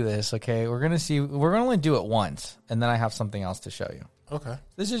try to do this. Okay, we're gonna see. We're gonna only do it once, and then I have something else to show you. Okay.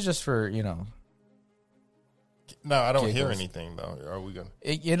 This is just for No, I don't hear Giggles. anything though. Are we gonna?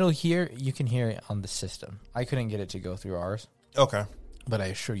 it'll hear. You can hear it on the system. I couldn't get it to go through ours, Okay. but I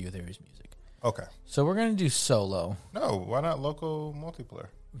assure you there is music. Okay. So we're gonna do solo No, why not local multiplayer?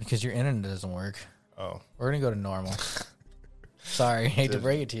 because your internet doesn't work. Oh, We're gonna go to normal. Sorry, hate to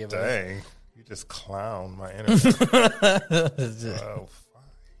break it to you, but dang! You just clown my internet. Oh,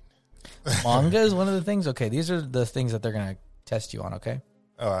 manga is one of the things. Okay, these are the things that they're gonna test you on. Okay,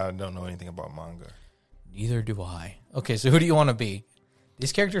 oh, I don't know anything about manga. neither do I. Okay, so who do you want to be?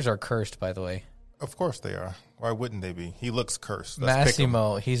 These characters are cursed, by the way. Of course they are. Why wouldn't they be? He looks cursed. Let's pick him.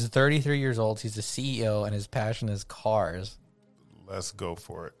 Massimo, he's 33 years old. He's the CEO, and his passion is cars. Let's go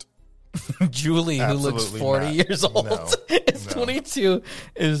for it. Julie, who looks Absolutely 40 not. years old, No. is No. 22,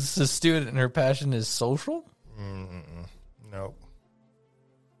 is a student, and her passion is social. Nope.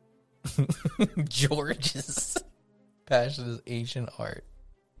 George's passion is ancient art.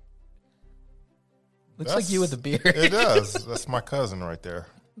 Looks like you with a beard. It does. That's my cousin right there.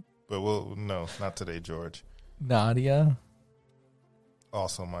 But no, not today, George. Nadia.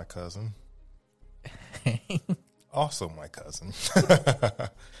 Also my cousin. Also my cousin.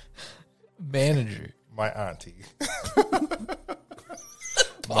 Manager. My auntie.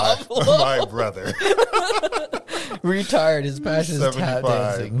 Pablo. My brother. Retired. His passion is tap 75.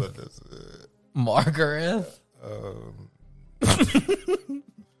 dancing. But Margaret.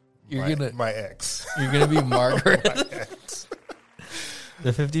 my ex. You're gonna be Margaret. My ex.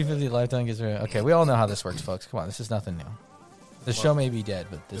 The 50-50 lifetime gets rid. Okay, we all know how this works, folks. Come on, this is nothing new. The show may be dead,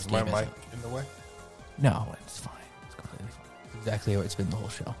 but this Is my game mic isn't. in the way? No, it's fine. It's completely fine. It's exactly how it's been the whole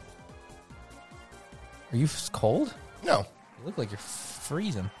show. Are you cold? No. You look like you're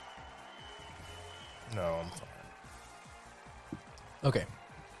freezing. No, I'm fine. Okay,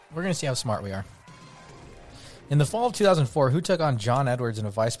 we're gonna see how smart we are. In the fall of 2004, who took on John Edwards in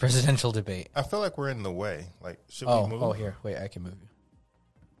a vice presidential debate? I feel like we're in the way. Like, should we move? Oh, here. Wait, I can move you.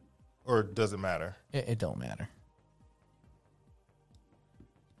 Or does it matter? It don't matter.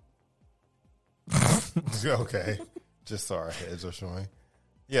 Okay. Just so our heads are showing.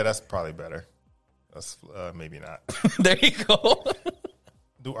 Yeah, that's probably better. That's maybe not. There you go.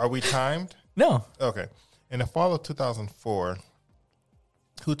 Are we timed? No. Okay. In the fall of 2004,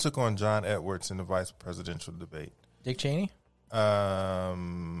 who took on John Edwards in the vice presidential debate? Dick Cheney? I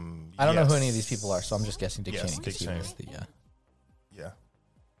I don't know who any of these people are, so I'm just guessing Dick Yes, Cheney. Dick 'cause he Cheney. was the, Yeah.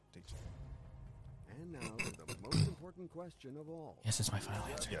 Dick Cheney. And now the most important question of all. yes, it's my final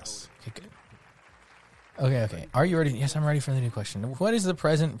answer. Yes. Okay, good. Okay. Are you ready? Yes, I'm ready for the new question. What is the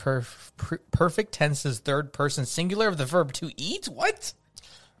present perfect tense's third person singular of the verb to eat? What?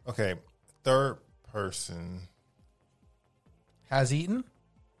 Okay. Third person. Has eaten?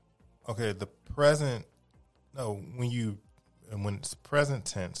 Okay. The present. No, when it's present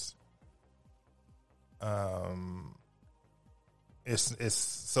tense, it's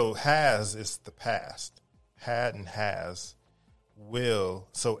so has is the past. Had and has, will.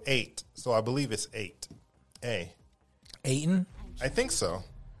 So 8. So I believe it's 8. Eaten? I think so.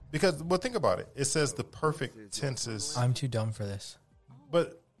 Because, well, think about it. It says the perfect tenses, I'm too dumb for this.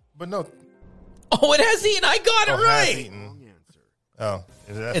 but no. Oh, it has eaten. I got it Oh, has right. eaten. Wrong answer. Oh,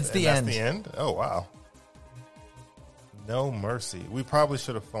 is that, It's the that's end. the end? Oh, wow. No mercy. We probably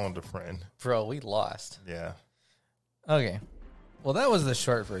should have phoned a friend. Bro, we lost. Yeah. Okay. Well, that was the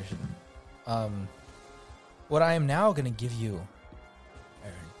short version. What I am now going to give you,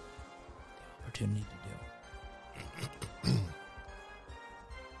 Aaron, the opportunity to do.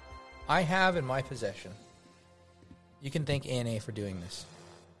 I have in my possession. You can thank ANA for doing this.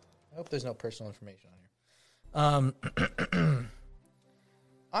 I hope there's no personal information on here.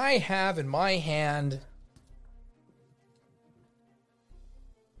 I have in my hand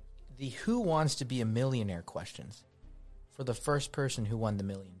the Who Wants to Be a Millionaire questions for the first person who won the $1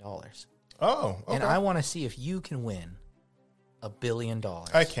 million. Oh, okay. And I want to see if you can win $1 billion.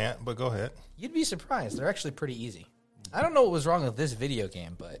 I can't, but go ahead. You'd be surprised. They're actually pretty easy. I don't know what was wrong with this video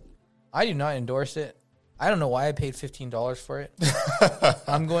game, but I do not endorse it. I don't know why I paid $15 for it.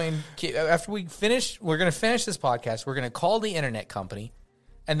 I'm going, after we finish, we're going to finish this podcast. We're going to call the internet company,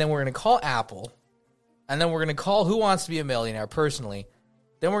 and then we're going to call Apple, and then we're going to call Who Wants to Be a Millionaire personally.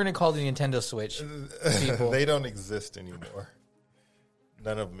 Then we're going to call the Nintendo Switch people. They don't exist anymore.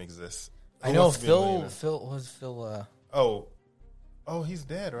 None of them exist. I Who know Wants to Be a Phil Millionaire? was Phil. Oh, Oh, he's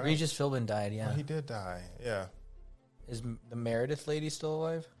dead, right? Regis Philbin died, yeah. Oh, he did die. Yeah. Is the Meredith lady still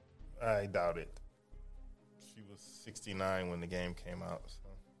alive? I doubt it. She was 69 when the game came out, so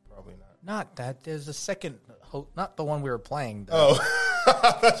probably not. Not that. There's a second, not the one we were playing. Though. Oh,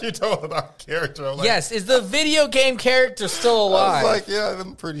 I thought you told about character. I'm like, Yes, is the video game character still alive? I was like, yeah,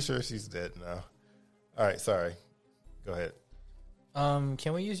 I'm pretty sure she's dead now. All right, sorry. Go ahead.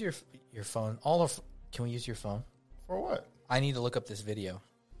 Can we use your phone? Can we use your phone? For what? I need to look up this video,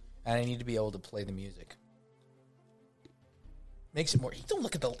 and I need to be able to play the music. Makes it more. You don't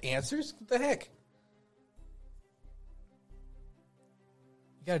look at the answers. What the heck?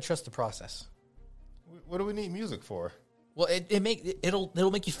 You gotta trust the process. What do we need music for? Well,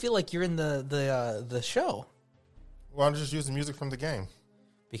 it'll make you feel like you're in the show, Why don't you just use the music from the game?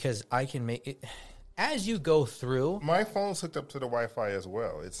 because I can make it as you go through. My phone's hooked up to the Wi-Fi as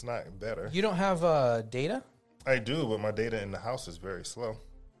well. It's not better. You don't have data. I do, but my data in the house is very slow.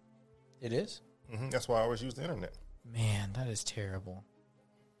 It is. That's why I always use the internet. Man, that is terrible.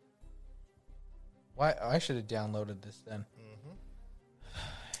 Why? I should have downloaded this then.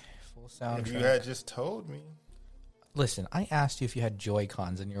 Full soundtrack. If you had just told me. Listen, I asked you if you had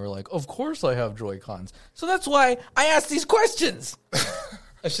Joy-Cons, and you were like, "Of course I have Joy-Cons." So that's why I asked these questions.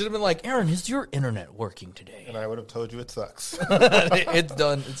 I should have been like, "Aaron, is your internet working today?" And I would have told you it sucks. It's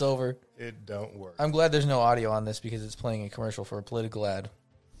done. It's over. It don't work. I'm glad there's no audio on this because it's playing a commercial for a political ad.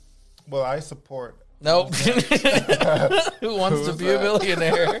 Well, I support. Nope. Who wants to be a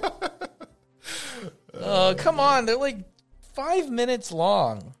billionaire? Oh, come on. They're like 5 minutes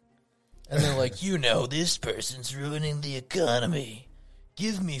long. And they're like, this person's ruining the economy.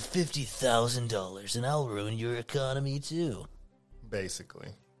 Give me $50,000 and I'll ruin your economy too. Basically.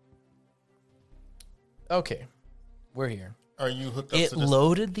 Okay. We're here. Are you hooked up It to this?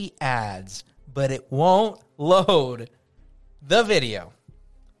 loaded the ads, but it won't load the video.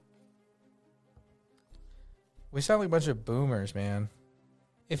 We sound like a bunch of boomers, man.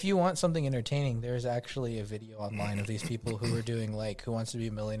 If you want something entertaining, there's actually a video online of these people who were doing like Who Wants to Be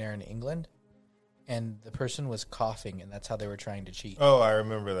a Millionaire in England, and the person was coughing, and that's how they were trying to cheat. Oh, I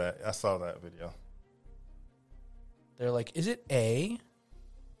remember that. I saw that video. They're like, is it A,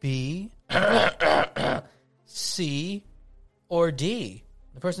 B, C, or D?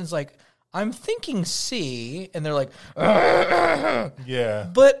 The person's like, I'm thinking C, and they're like, Yeah.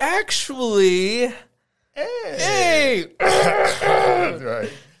 but actually, Hey. A,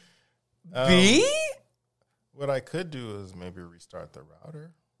 Right. B? What I could do is maybe restart the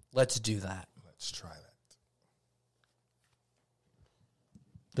router. Let's do that. Let's try that.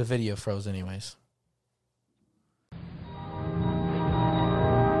 The video froze anyways.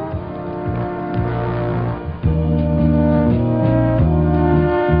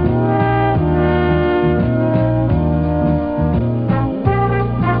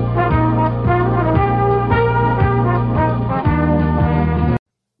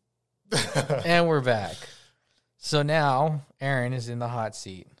 And we're back. So now Aaron is in the hot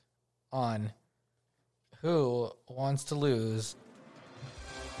seat on who wants to lose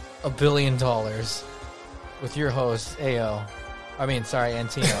 $1 billion with your host, Antino,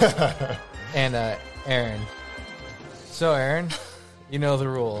 and Aaron. So, Aaron, you know the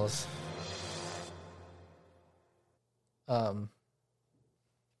rules.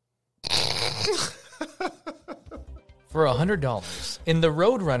 For $100, in the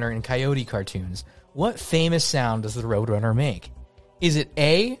Roadrunner and Coyote cartoons, what famous sound does the Roadrunner make? Is it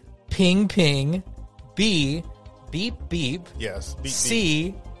A, ping ping, B, beep beep, Yes. Beep,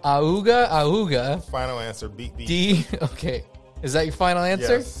 C, auga auga, beep. Final answer. Beep, beep. D, okay. Is that your final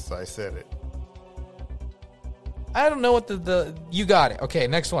answer? Yes, I said it. I don't know what you got it. Okay,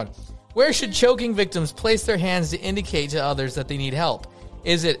 next one. Where should choking victims place their hands to indicate to others that they need help?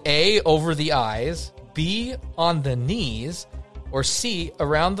 Is it A, over the eyes, B, on the knees, or C,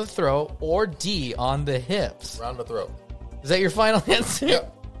 around the throat, or D, on the hips? Round the throat. Is that your final answer?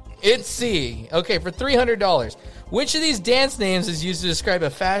 Yep. It's C. Okay, for $300. Which of these dance names is used to describe a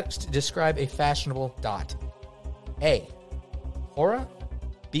fashionable dot? A, hora,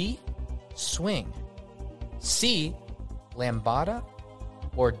 B, swing, C, lambada,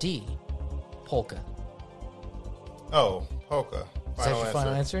 or D, polka? Oh, polka. Is that your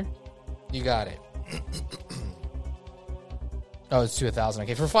final answer? You got it. Oh, it's to 1,000.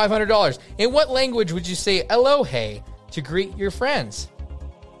 Okay, for $500. In what language would you say "Aloha" to greet your friends?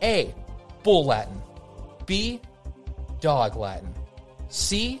 A, Bull Latin. B, Dog Latin.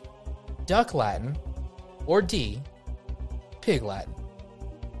 C, Duck Latin. Or D, Pig Latin.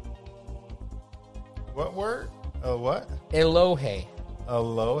 What word? What? Aloha.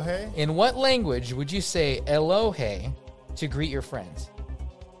 Aloha? In what language would you say "Aloha" to greet your friends?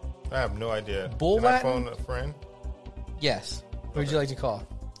 I have no idea. Bull Can I Latin? phone a friend? Yes. Who would you like to call?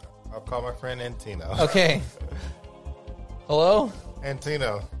 I'll call my friend Antino. Okay. Hello?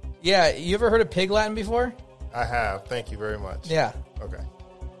 Antino. Yeah, you ever heard of Pig Latin before? I have. Thank you very much. Yeah. Okay.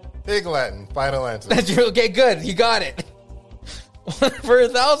 Pig Latin. Final answer. That's okay, good. You got it. For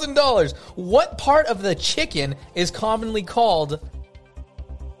 $1,000, what part of the chicken is commonly called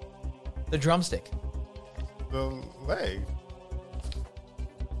the drumstick? The leg.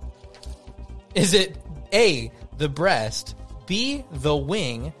 Is it A, the breast, B, the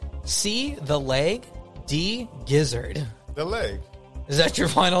wing, C, the leg, D, gizzard? The leg. Is that your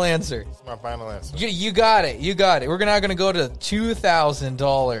final answer? That's my final answer. You got it. You got it. We're now going to go to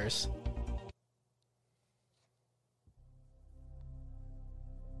 $2,000.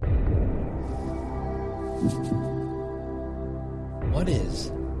 What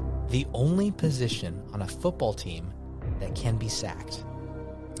is the only position on a football team that can be sacked?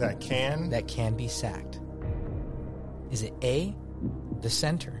 That can? That can be sacked. Is it A, the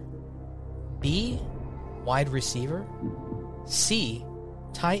center, B, wide receiver, C,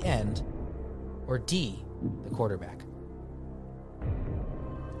 tight end, or D, the quarterback?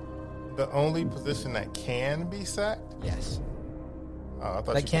 The only position that can be sacked? Yes. Oh, I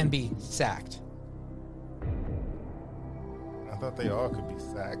thought That you can could- be sacked. I thought they all could be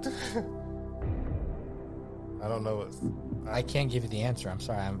sacked. I don't know what's. I can't give you the answer. I'm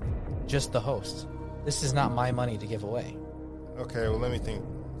sorry. I'm just the host. This is not my money to give away. Okay, well, let me think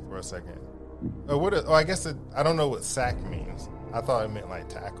for a second. I guess I don't know what sack means. I thought it meant like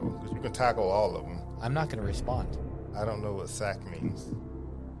tackle, because you can tackle all of them. I'm not going to respond. I don't know what sack means.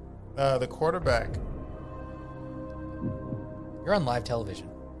 The quarterback. You're on live television.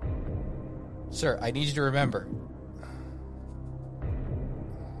 Sir, I need you to remember.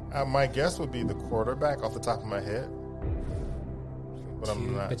 My guess would be the quarterback off the top of my head. But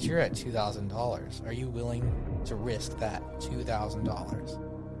I'm not. But you're at $2,000. Are you willing to risk that $2,000?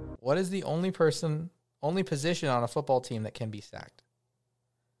 What is the only position on a football team that can be sacked?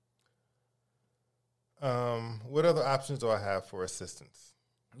 What other options do I have for assistance?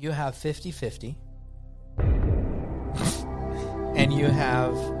 You have 50-50. And you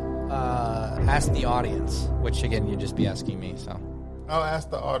have ask the audience, which again, you'd just be asking me. So I'll ask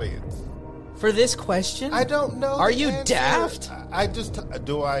the audience. for this question, I don't know. Are the you answer. daft? I just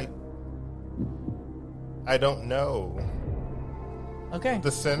do I don't know. Okay.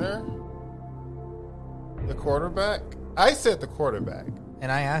 The center? The quarterback? I said the quarterback.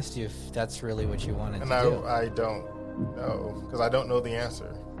 And I asked you if that's really what you wanted And to do. I don't know. Because I don't know the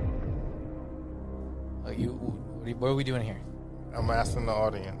answer. What are we doing here? I'm asking the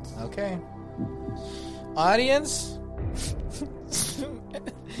audience. Okay. Audience?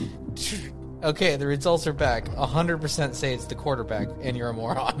 Okay, the results are back. 100% say it's the quarterback, and you're a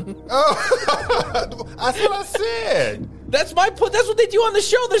moron. Oh, that's what I said. That's what they do on the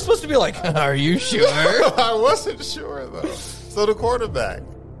show. They're supposed to be like, are you sure? I wasn't sure, though. So the quarterback.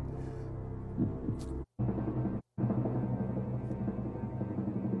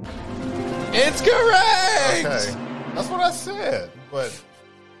 It's correct! Okay. That's what I said. But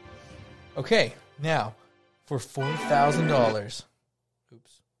Okay, now, for $4,000.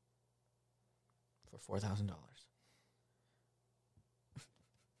 Oops. For $4,000.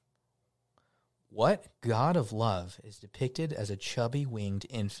 What god of love is depicted as a chubby winged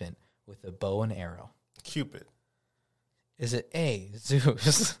infant with a bow and arrow? Cupid. Is it A,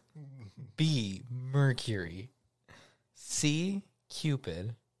 Zeus, B, Mercury, C,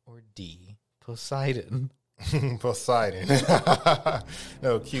 Cupid, or D, Poseidon? Poseidon.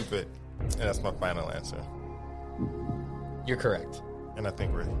 No, Cupid. And that's my final answer. You're correct. And I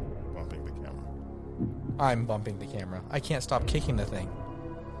think we're bumping the camera. I'm bumping the camera. I can't stop kicking the thing.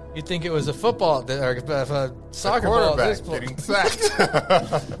 You'd think it was a football or a soccer ball. Quarterback This ball. getting sacked.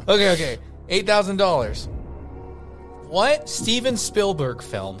 Okay. $8,000. What Steven Spielberg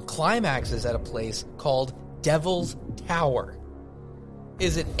film climaxes at a place called Devil's Tower?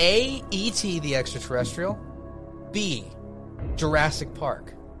 Is it A, E.T. the Extraterrestrial, B, Jurassic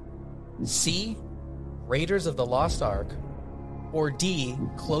Park, C, Raiders of the Lost Ark, or D,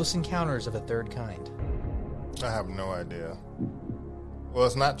 Close Encounters of a Third Kind? I have no idea. Well,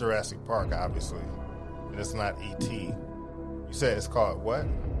 it's not Jurassic Park, obviously. And it's not E.T. You said it's called what?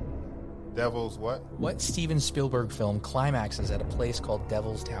 Devil's what? What Steven Spielberg film climaxes at a place called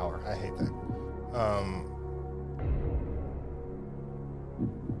Devil's Tower? I hate that.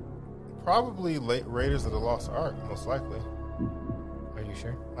 Probably Raiders of the Lost Ark, most likely. Are you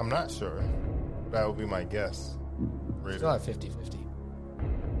sure? I'm not sure. That would be my guess. Raiders. Still at 50-50.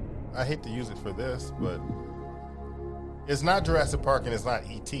 I hate to use it for this, but It's not Jurassic Park and it's not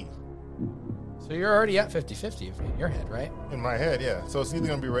E.T. So you're already at 50-50 in your head, right? In my head, yeah. So it's either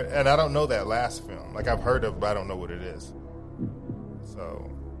going to be... And I don't know that last film. Like, I've heard of it, but I don't know what it is. So...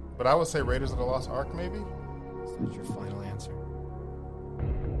 But I would say Raiders of the Lost Ark, maybe? Is that your final answer?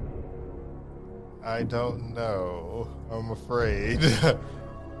 I don't know. I'm afraid.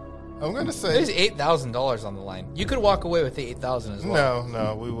 I'm going to say... There's $8,000 on the line. You could walk away with the $8,000 as well.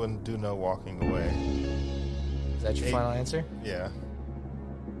 No, we wouldn't do no walking away. Is that your final answer? Yeah.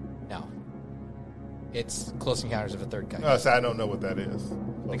 No. It's Close Encounters of a Third Kind. No, so I don't know what that is.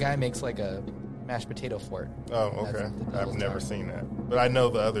 The guy makes like a mashed potato fort. Oh, okay. That's the I've Devil's never Tower. seen that. But I know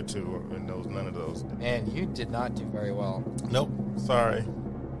the other two, and none of those. And you did not do very well. Nope. Sorry. You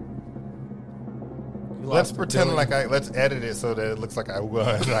Let's lost pretend $1 billion. let's edit it so that it looks like I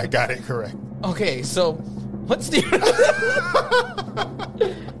won and I got it correct. Okay, so what's the...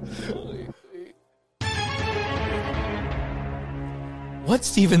 What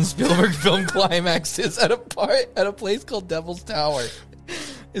Steven Spielberg film climax is at a place called Devil's Tower?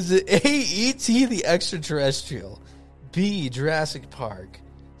 Is it A, E.T. the Extraterrestrial, B, Jurassic Park,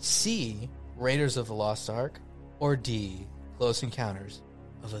 C, Raiders of the Lost Ark, or D, Close Encounters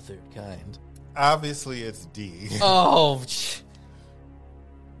of a Third Kind? Obviously, it's D. Oh, it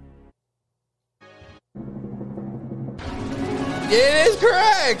is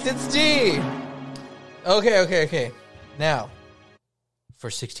correct. It's D. Okay. Now, for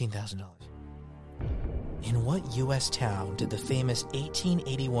 $16,000. In what U.S. town did the famous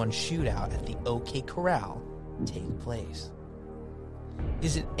 1881 shootout at the OK Corral take place?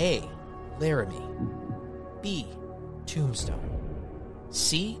 Is it A, Laramie, B, Tombstone,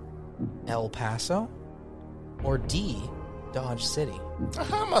 C, El Paso, or D, Dodge City?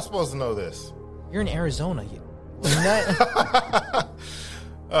 How am I supposed to know this? You're in Arizona.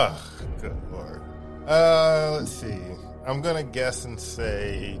 Oh, good Lord. Let's see. I'm going to guess and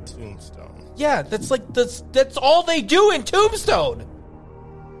say Tombstone. Yeah, that's all they do in Tombstone.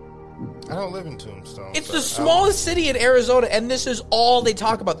 I don't live in Tombstone. It's so the smallest city in Arizona, and this is all they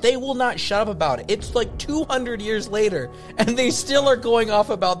talk about. They will not shut up about it. It's like 200 years later, and they still are going off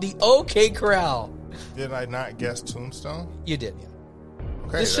about the OK Corral. Did I not guess Tombstone? You did, yeah.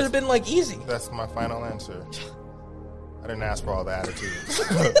 Okay, This should have been like easy. That's my final answer. I didn't ask for all the attitudes.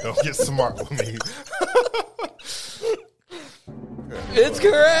 Don't get smart with me. It's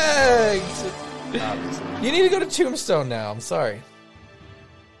correct. Obviously. You need to go to Tombstone now. I'm sorry.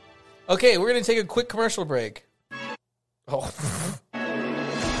 Okay, we're going to take a quick commercial break. Oh.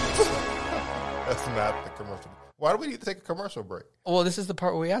 That's not the commercial. Why do we need to take a commercial break? Well, this is the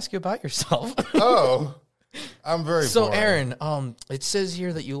part where we ask you about yourself. Oh, I'm very So, boring. Aaron, it says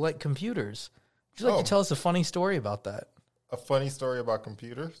here that you like computers. Would you like Oh. to tell us a funny story about that? A funny story about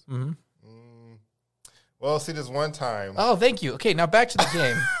computers? Mm-hmm. Well, see, this one time. Oh, thank you. Okay, now back to the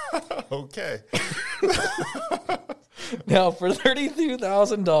game. Okay. Now, for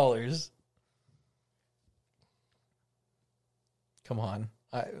 $32,000. Come on.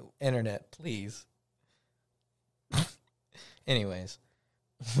 Internet, please. Anyways,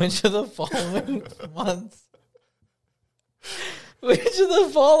 which of the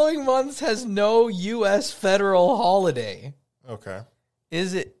following months has no U.S. federal holiday? Okay.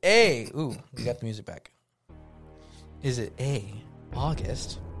 Is it A? Ooh, we got the music back. Is it A,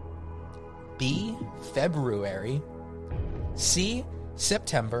 August, B, February, C,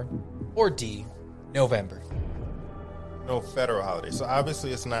 September, or D, November? No federal holiday. So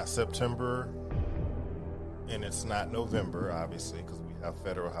obviously it's not September and it's not November, obviously, because we have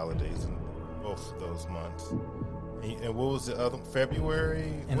federal holidays in both of those months. And what was the other?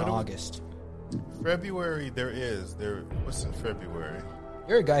 February? In What do we- August. February, what's in February?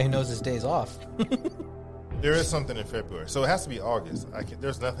 You're a guy who knows his days off. There is something in February. So it has to be August.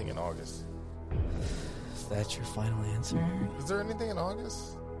 There's nothing in August. Is that your final answer? Is there anything in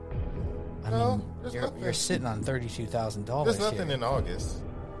August? I No, mean, there's you're, nothing. you're sitting on $32,000. There's nothing here. in August.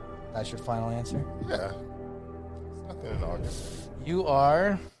 That's your final answer? Yeah. There's nothing in August. You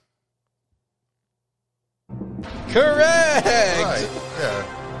are correct. Right.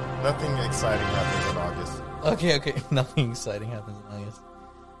 Yeah. Nothing exciting happens in August. Okay. Nothing exciting happens in August.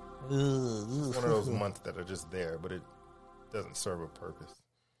 It's one of those months that are just there, but it doesn't serve a purpose.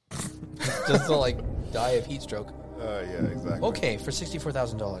 Just to like die of heat stroke. Yeah, exactly. Okay, for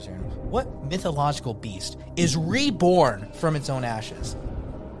 $64,000, Aaron. What mythological beast is reborn from its own ashes?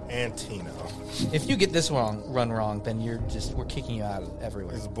 Antino If you get this run wrong, then we're kicking you out of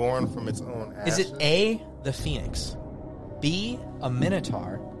everywhere. is born from its own ashes. Is it A, the phoenix, B, a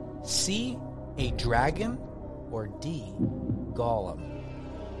minotaur, C, a dragon, or D, Gollum?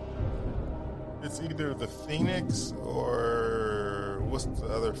 It's either the Phoenix or what's the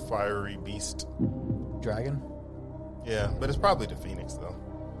other fiery beast? Dragon? Yeah, but it's probably the Phoenix though.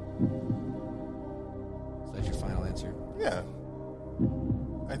 Is that your final answer? Yeah,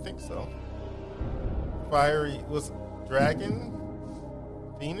 I think so. Fiery was Dragon,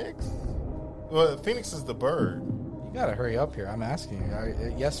 Phoenix. Well, Phoenix is the bird. You gotta hurry up here. I'm asking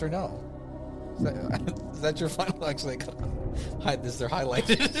you. Yes or no? Is that your final? Actually, I gotta hide this. They're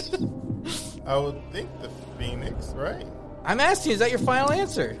highlighted. I would think the Phoenix, right? I'm asking you, is that your final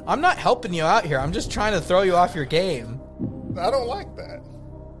answer? I'm not helping you out here. I'm just trying to throw you off your game. I don't like that.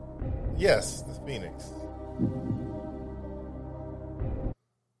 Yes, the Phoenix.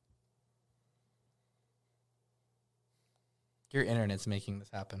 Your internet's making this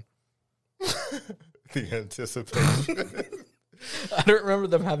happen. The anticipation. I don't remember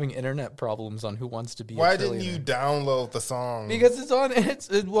them having internet problems on Who Wants to Be Why a didn't you Trillionaire. download the song? Because it's on.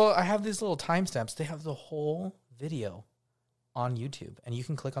 Well, I have these little timestamps. They have the whole video on YouTube, and you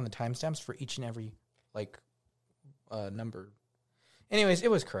can click on the timestamps for each and every number. Anyways,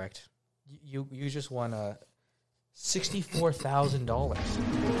 it was correct. You just won $64,000.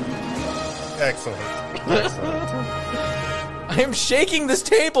 Excellent. I am shaking this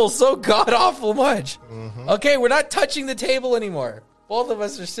table so god awful much. Mm-hmm. Okay, we're not touching the table anymore. Both of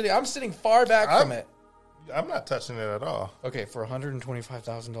us are sitting. I'm sitting far back from it. I'm not touching it at all. Okay, for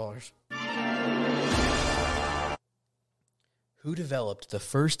 $125,000. Who developed the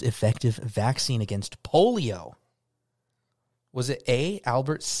first effective vaccine against polio? Was it A,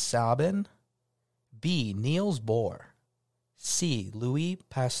 Albert Sabin, B, Niels Bohr, C, Louis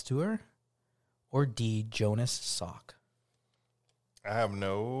Pasteur, or D, Jonas Salk? I have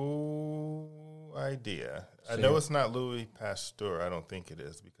no idea. I So know it's not Louis Pasteur. I don't think it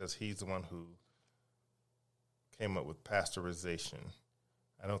is because he's the one who came up with pasteurization.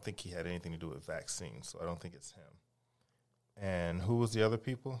 I don't think he had anything to do with vaccines, so I don't think it's him. And who was the other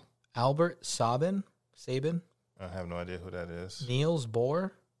people? Albert Sabin, I have no idea who that is. Niels Bohr,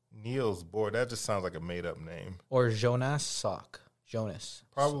 Niels Bohr. That just sounds like a made-up name. or Jonas Salk? Jonas.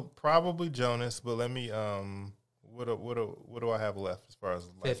 Probably Jonas, but let me what do I have left as far as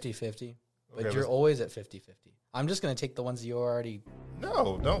 50-50. But Okay, you're let's- always at 50-50. I'm just going to take the ones you already...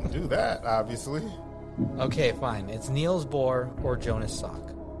 No, don't do that, obviously. Okay, fine. It's Niels Bohr or Jonas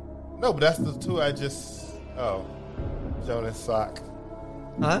Salk. No, but that's the two I just Jonas Sock.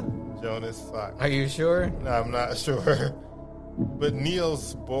 Huh? Jonas Sock. Are you sure? No, I'm not sure. But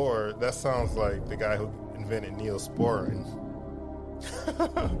Niels Bohr, that sounds like the guy who invented Neosporin.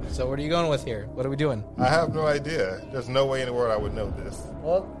 So what are you going with here? What are we doing? I have no idea. There's no way in the world I would know this.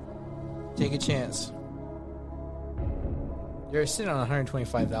 Well, take a chance. You're sitting on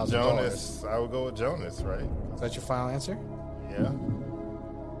 $125,000. Jonas, I would go with Jonas, right? Is that your final answer? Yeah.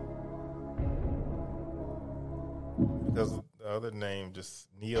 Because the other name, just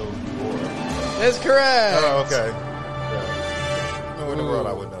Niels Bohr. That's correct. Oh, okay. Yeah. No way in the world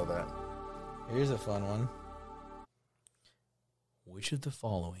I would know that. Here's a fun one. Which of the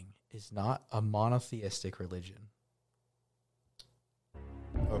following is not a monotheistic religion?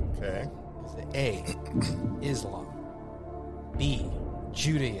 Okay. Is it A, Islam, B,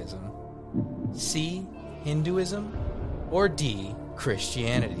 Judaism, C, Hinduism, or D,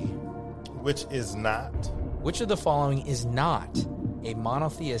 Christianity? Which is not? Which of the following is not a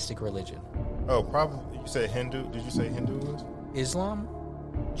monotheistic religion? Oh, probably. You said Hindu. Did you say Hinduism? Islam,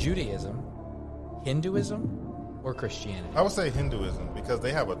 Judaism, Hinduism, or Christianity? I would say Hinduism because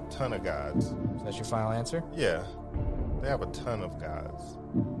they have a ton of gods. Is that your final answer? Yeah. They have a ton of gods.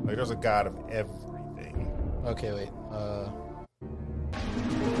 Like, there's a god of everything. Okay, wait.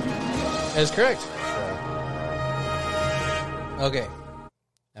 That is correct. Okay.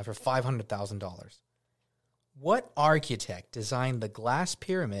 Now for $500,000. What architect designed the glass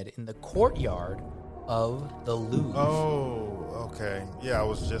pyramid in the courtyard of the Louvre? Oh, okay. Yeah, I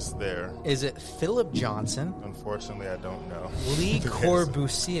was just there. Is it Philip Johnson, Unfortunately, I don't know. Lee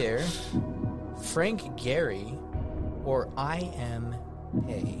Corbusier, Frank Gehry, or I.M.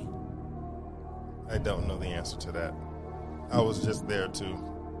 Pei? I don't know the answer to that. I was just there too.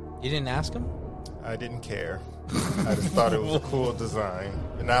 You didn't ask him? I didn't care. I just thought it was a cool design.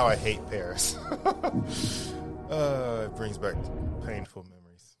 And now I hate Paris. It brings back painful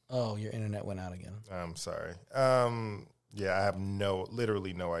memories. Oh, your internet went out again. I'm sorry. Yeah, I have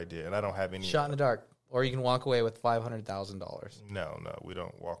literally no idea. And I don't have any. Shot in the dark. Or you can walk away with $500,000. No, we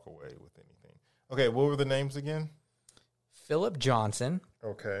don't walk away with anything. Okay, what were the names again? Philip Johnson,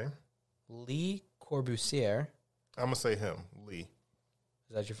 Okay. Lee Corbusier. I'm going to say him, Lee.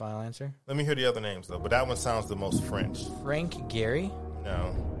 Is that your final answer? Let me hear the other names, though. But that one sounds the most French. Frank Gehry,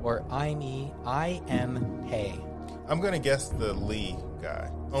 No. or I am Pei? I'm going to guess the Lee guy.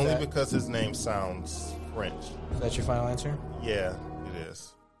 Only that- because his name sounds French. Is that your final answer? Yeah, it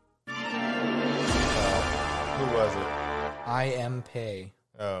is. Who was it? I am Pei.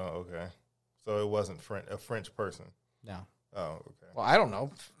 Oh, okay. So it wasn't a French person. No. Oh, okay. Well, I don't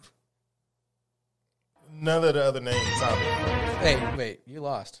know. None of the other names sounded French. Hey, wait, you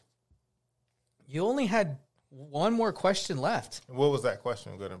lost. You only had one more question left. What was that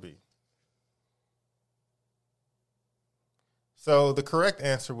question going to be? So the correct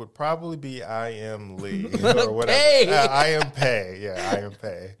answer would probably be I am Lee or whatever. Pei. I am Pei. Yeah, I am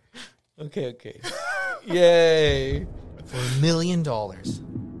Pei. Okay. Yay. For $1 million,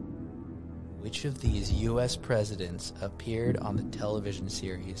 which of these U.S. presidents appeared on the television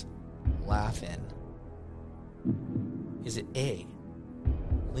series Laugh-In? Is it A,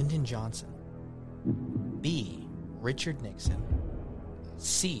 Lyndon Johnson, B, Richard Nixon,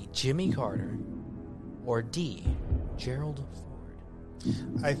 C, Jimmy Carter, or D, Gerald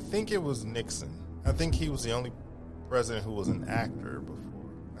Ford? I think it was Nixon. I think he was the only president who was an actor before.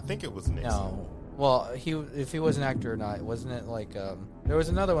 I think it was Nixon. No. Well, if he was an actor or not, wasn't it like there was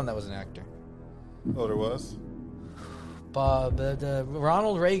another one that was an actor? Oh, there was?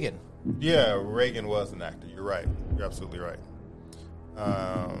 Ronald Reagan. Yeah, Reagan was an actor. You're right. You're absolutely right.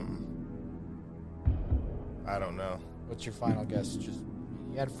 I don't know. What's your final guess? Just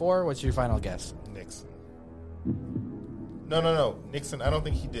you had 4. What's your final guess? Nixon. No. Nixon, I don't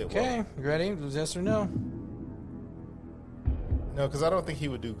think he did Okay, well. you ready? Yes or no? No, because I don't think he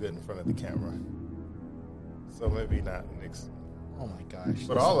would do good in front of the camera. So maybe not Nixon. Oh my gosh!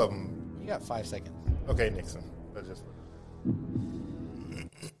 But all of them. You got 5 seconds. Okay, Nixon. That's just.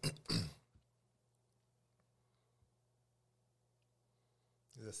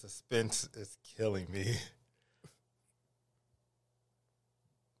 The suspense is killing me.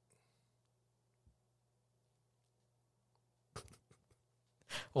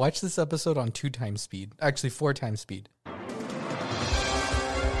 Watch this episode on 2 times speed. Actually, 4 times speed.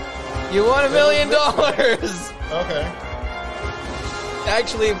 You won $1 million. Okay.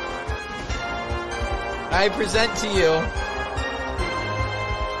 Actually, I present to you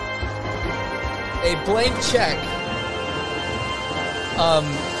a blank check.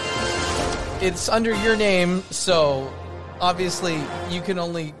 It's under your name, so obviously you can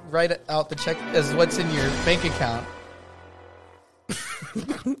only write out the check as what's in your bank account.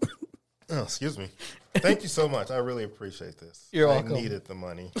 Oh, excuse me. Thank you so much. I really appreciate this. You're welcome. I needed the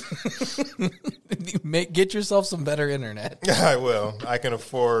money. Get yourself some better internet. I will. I can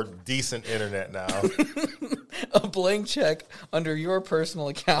afford decent internet now. A blank check under your personal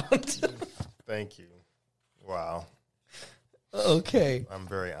account. Thank you. Wow. Okay. I'm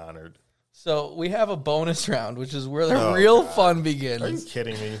very honored. So we have a bonus round, which is where the Oh, real God. fun begins. Are you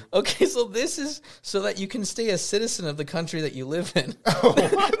kidding me? Okay, so this is so that you can stay a citizen of the country that you live in. Oh,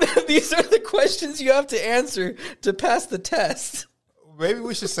 These are the questions you have to answer to pass the test. Maybe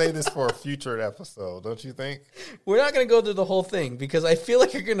we should say this for a future episode, don't you think? We're not going to go through the whole thing because I feel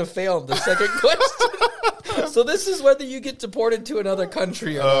like you're going to fail the second question. So this is whether you get deported to another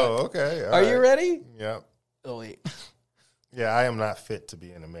country or not. Oh, okay. All Are you right. ready? Yep. Oh, wait. Yeah, I am not fit to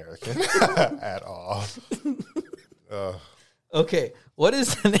be an American at all. Okay, what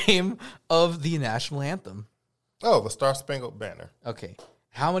is the name of the national anthem? Oh, the Star Spangled Banner. Okay,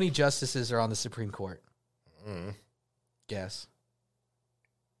 how many justices are on the Supreme Court? Guess.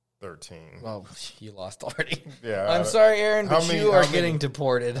 13. Well, you lost already. Yeah. I'm sorry, Aaron, How but many- you how are many- getting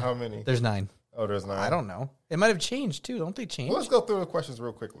deported. How many? There's 9. Oh, there's 9. I don't know. It might have changed, too. Don't they change? Well, let's go through the questions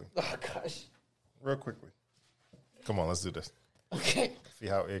real quickly. Oh, gosh. Real quickly. Come on, let's do this. Okay. See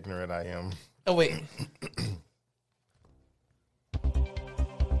how ignorant I am. Oh, wait.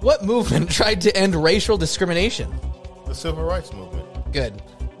 What movement tried to end racial discrimination? The Civil Rights Movement. Good.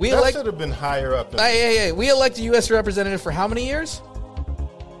 We That elect. should have been higher up than Hey. We elect a U.S. representative for how many years?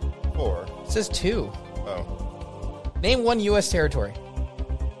 4. It says 2. Oh. Name one U.S. territory.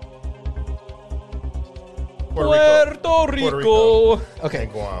 Puerto Rico. Okay.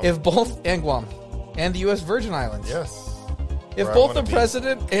 And Guam. If both and Guam and the U.S. Virgin Islands. Yes. If Where I both wanna the be.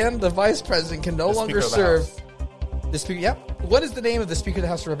 president and the vice president can no The longer Speaker of the serve House. the speaker. Yep. What is the name of the Speaker of the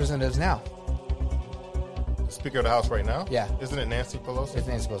House of Representatives now? The Speaker of the House right now? Yeah. Isn't it Nancy Pelosi? It's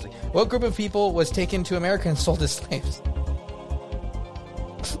Nancy Pelosi. What group of people was taken to America and sold as slaves?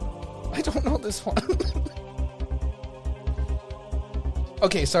 I don't know this one.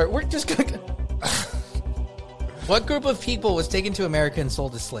 Okay, sorry. We're just gonna. What group of people was taken to America and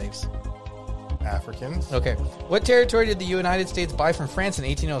sold as slaves? Africans. Okay. What territory did the United States buy from France in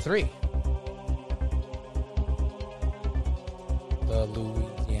 1803? The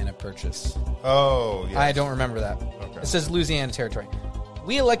Louisiana purchase. Oh, yeah. I don't remember that. Okay. It says Louisiana Territory.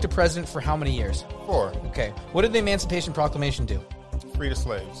 We elect a president for how many years? 4. Okay. What did the Emancipation Proclamation do? Free the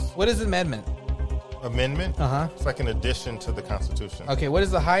slaves. What is the amendment? Amendment? Uh-huh. It's like an addition to the Constitution. Okay. What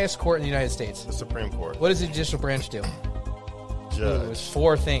is the highest court in the United States? The Supreme Court. What does the judicial branch do? Ooh, it's Judge.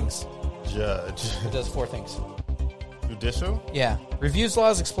 4 things. Judge. It does 4 things. Judicial? Yeah. Reviews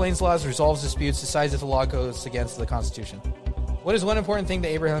laws, explains laws, resolves disputes, decides if the law goes against the Constitution. What is one important thing that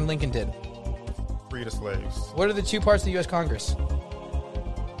Abraham Lincoln did? Free the slaves. What are the 2 parts of the U.S. Congress?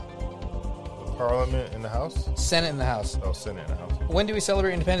 The Parliament in the House? Senate and the House. Oh, Senate in the House. When do we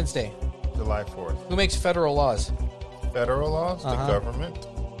celebrate Independence Day? July 4th. Who makes federal laws? Federal laws? Uh-huh. The government?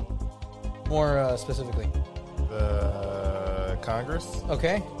 More specifically. The Congress?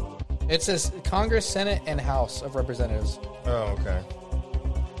 Okay. It says Congress, Senate, and House of Representatives. Oh, okay.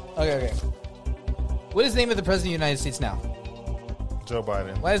 Okay. What is the name of the President of the United States now? Joe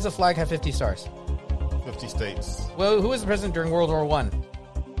Biden. Why does the flag have 50 stars? 50 states. Well, who was the president during World War I?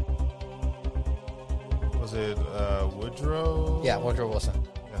 Was it Woodrow? Yeah, Woodrow Wilson.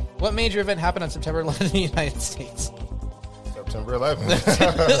 Yeah. What major event happened on September 11th in the United States? September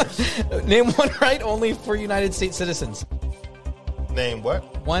 11th. Name one right only for United States citizens. Name what?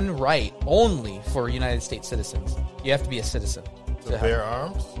 One right only for United States citizens. You have to be a citizen. To bear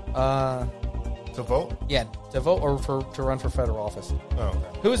arms? To vote? Yeah, to vote or to run for federal office. Oh,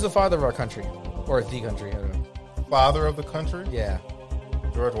 okay. Who is the father of our country? Or the country, I don't know. Father of the country? Yeah.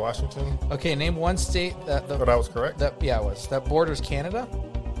 George Washington. Okay, name one state that But I was correct. it was. That borders Canada?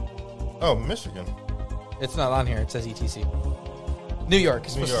 Oh, Michigan. It's not on here. It says ETC. New York.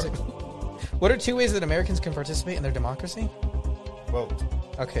 It's New supposed to say- What are 2 ways that Americans can participate in their democracy? Vote.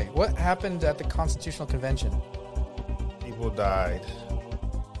 Okay, what happened at the Constitutional Convention? People died.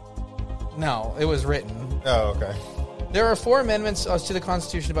 No, it was written. Oh, okay. There are 4 amendments to the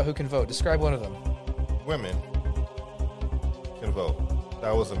Constitution about who can vote. Describe one of them. Women can vote.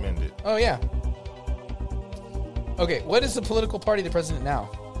 That was amended. Oh, yeah. Okay, what is the political party of the president now?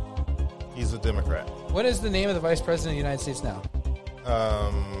 He's a Democrat. What is the name of the vice president of the United States now?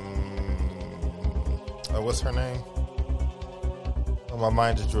 What's her name? Oh, my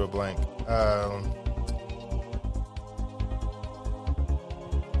mind just drew a blank.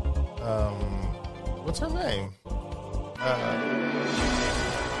 What's her name?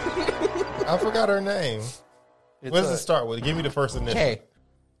 I forgot her name. What does it start with? Give me the first initial. K.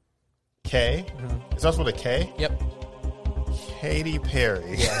 K? It starts with a K? Yep. Katy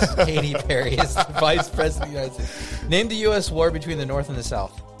Perry. Yes, Katy Perry is the vice president of the United States. Name the U.S. war between the North and the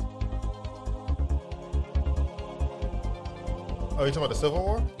South. Oh, you talking about the Civil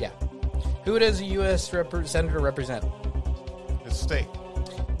War? Yeah. Who does a U.S. senator represent? The state.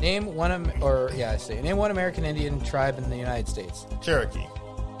 Name one, Name one American Indian tribe in the United States. Cherokee.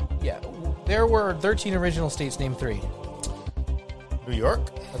 Yeah. There were 13 original states. Name 3. New York.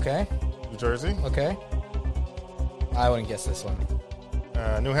 Okay. New Jersey. Okay. I wouldn't guess this one.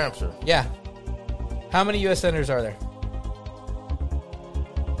 New Hampshire. Yeah. How many U.S. senators are there?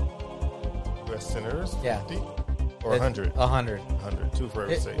 U.S. senators. Yeah. 50? Or 100? 100. 100. 2 for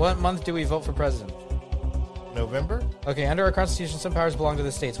every state. What month do we vote for president? November? Okay, under our Constitution, some powers belong to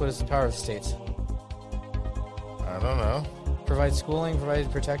the states. What is the power of the states? I don't know. Provide schooling, provide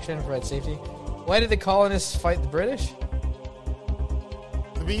protection, provide safety. Why did the colonists fight the British?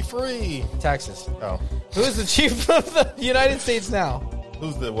 To be free. Taxes. Oh. Who is the chief of the United States now?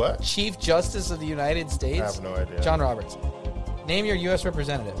 Who's the what? Chief Justice of the United States? I have no idea. John Roberts. Name your U.S.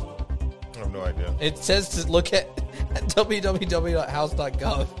 representative. I have no idea. It says to look at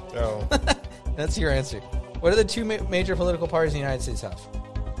www.house.gov. Oh. That's your answer. What are the 2 major political parties in the United States have?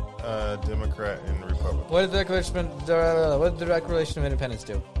 Democrat and Republican. What did the Declaration of Independence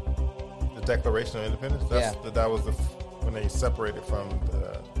do? The Declaration of Independence? That was when they separated from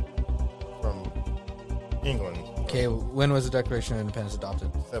England. Okay, when was the Declaration of Independence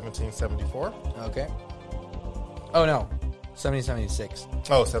adopted? 1774? Okay. Oh, no. 1776.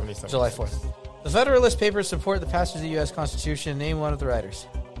 Oh, 77. July 4th. The Federalist Papers support the passage of the U.S. Constitution. Name one of the writers.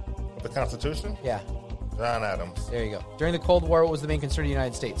 The Constitution? Yeah, John Adams. there you go. During the Cold War, what was the main concern of the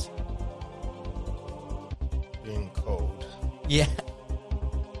United States? Being cold. Yeah.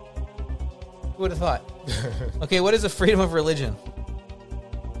 Who would have thought? Okay, what is the freedom of religion?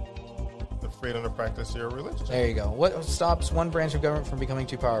 The freedom to practice your religion. There you go. What stops one branch of government from becoming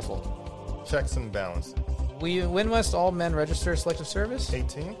too powerful? Checks and balances. When must all men register selective service?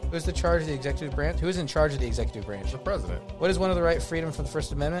 18? Who's the charge of the executive branch? Who is in charge of the executive branch? The president. What is one of the right freedom from the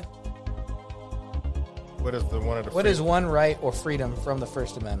First Amendment? What is the one of the What is one right or freedom from the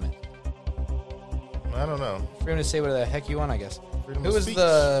First Amendment? I don't know. Freedom to say what the heck you want, I guess. Freedom Who of was speech.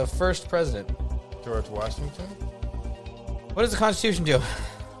 the first president? George Washington? What does the Constitution do?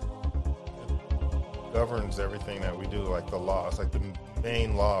 Governs everything that we do, like the law. It's like the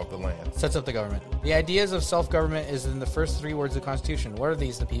main law of the land. Sets up the government. The ideas of self-government is in the first 3 words of the Constitution. What are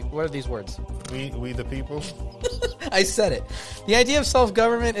these? What are these words? We the people. I said it. The idea of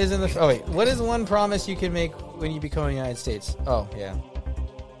self-government is in the. Oh wait, what is one promise you can make when you become the United States? Oh yeah.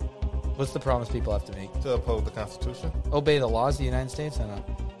 What's the promise people have to make? To uphold the Constitution. Obey the laws of the United States? I don't know.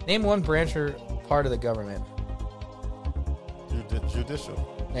 Name one branch or part of the government. Judicial.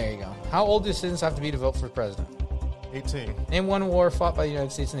 There you go. How old do citizens have to be to vote for president? 18. Name one war fought by the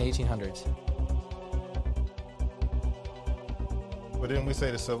United States in the 1800s. But didn't we say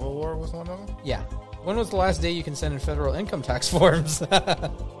the Civil War was one of them? Yeah. When was the last day you can send in federal income tax forms? Isn't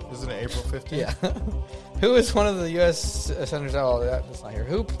it April 15th? Yeah. Who is one of the U.S. senators? Oh, that's not here.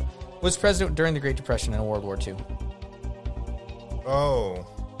 Who was president during the Great Depression and World War II? Oh,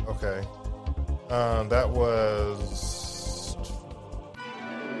 okay. That was...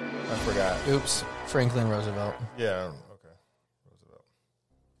 I forgot. Oops. Franklin Roosevelt. Yeah, okay. Roosevelt.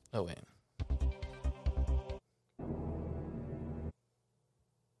 Oh, wait.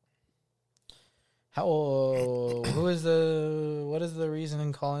 What is the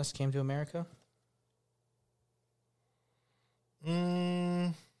reason colonists came to America?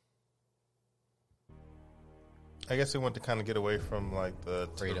 I guess they want to kind of get away from like the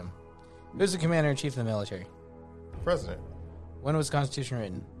Freedom. Who's the commander-in-chief of the military? president. When was the Constitution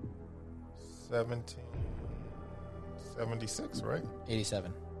written? 1776, right?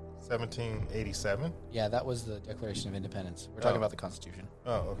 87. 1787. Yeah, that was the Declaration of Independence. We're talking Oh. about the Constitution.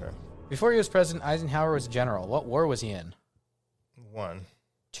 Oh, okay. Before he was president, Eisenhower was a general. What war was he in? 1.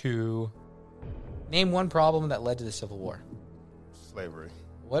 2. Name one problem that led to the Civil War. Slavery.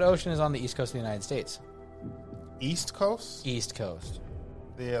 What ocean is on the east coast of the United States? East Coast? East Coast.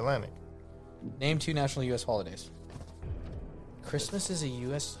 The Atlantic. Name 2 national U.S. holidays. Christmas is a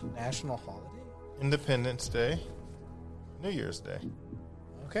U.S. national holiday? Independence Day. New Year's Day.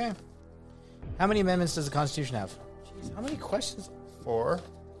 Okay. How many amendments does the Constitution have? Jeez, how many questions? 4.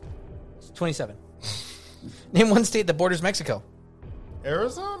 27. Name one state that borders Mexico.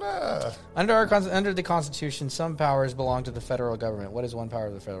 Arizona. Under the Constitution, some powers belong to the federal government. What is one power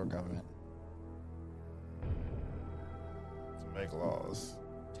of the federal government? To make laws.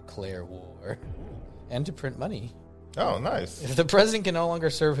 Declare war. And to print money. Oh, nice. If the president can no longer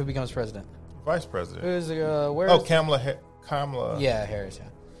serve, who becomes president? Vice President. Who's where? Oh, Kamala. Yeah, Harris. Yeah.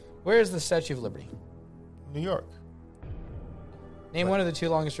 Where is the Statue of Liberty? New York. Name one of the 2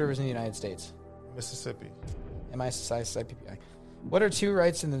 longest rivers in the United States. Mississippi. MISSIPPI. What are 2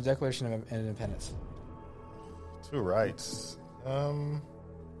 rights in the Declaration of Independence? 2 rights. I don't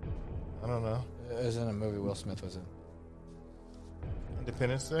know. It was in a movie. Will Smith was in.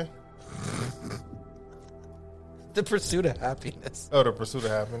 Independence Day. The Pursuit of Happiness. Oh, the Pursuit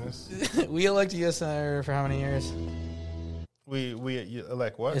of Happiness. We elect a U.S. senator for how many years? We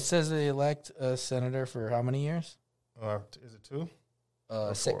elect what? It says they elect a senator for how many years? Is it 2?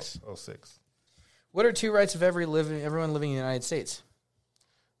 6. 4? Oh, 6. What are 2 rights of everyone living in the United States?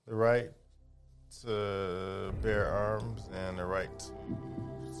 The right to bear arms and the right to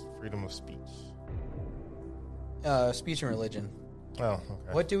freedom of speech. Speech and religion. Oh, okay.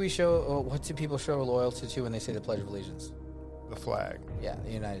 What do people show loyalty to when they say the Pledge of Allegiance? The flag. Yeah,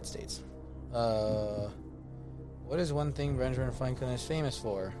 the United States. What is one thing Benjamin Franklin is famous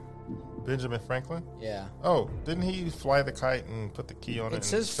for? Benjamin Franklin? Yeah. Oh, didn't he fly the kite and put the key on it? It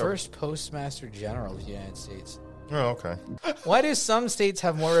says first Postmaster General of the United States. Oh, okay. Why do some states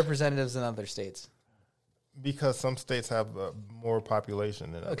have more representatives than other states? Because some states have more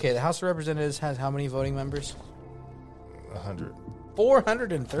population than others. Okay, the House of Representatives has how many voting members? 100.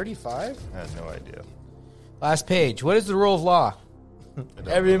 435? I had no idea. Last page. What is the rule of law?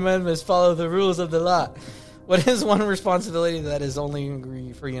 Every man must follow the rules of the law. What is one responsibility that is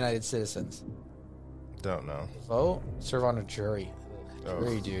only for United citizens? Don't know. Vote? Serve on a jury. Oh.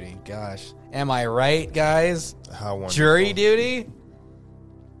 Jury duty. Gosh. Am I right, guys? How wonderful. Jury duty?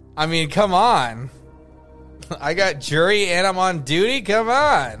 I mean, come on. I got jury and I'm on duty? Come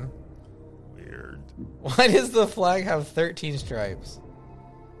on. Weird. Why does the flag have 13 stripes?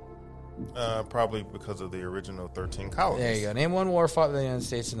 Probably because of the original 13 colonies. There you go. Name one war fought by the United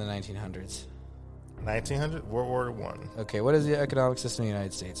States in the 1900s. 1900? World War One. Okay, what is the economic system in the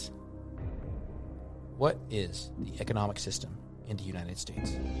United States? What is the economic system in the United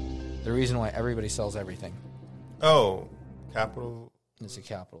States? The reason why everybody sells everything. Oh, capital. It's a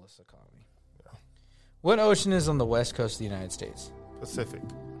capitalist economy. Yeah. What ocean is on the west coast of the United States? Pacific.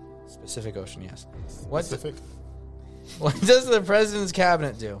 Pacific Ocean, yes. What Pacific. What does the president's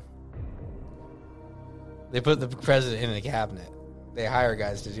cabinet do? They put the president in a cabinet. They hire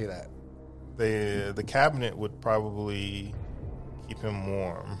guys to do that. The cabinet would probably keep him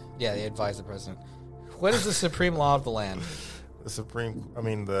warm. Yeah, they advise the president. What is the supreme law of the land? The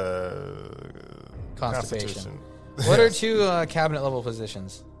Constitution. Constitution. What are two cabinet level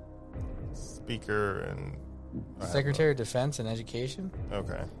positions? Speaker and Secretary of Defense and Education?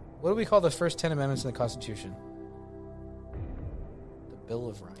 Okay. What do we call the first 10 amendments in the Constitution? The Bill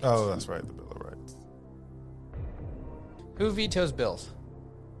of Rights. Oh, that's right, the Bill of Rights. Who vetoes bills?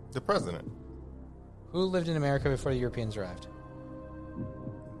 The president. Who lived in America before the Europeans arrived?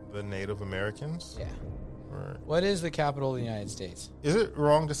 The Native Americans. Yeah. Or, What is the capital of the United States? is it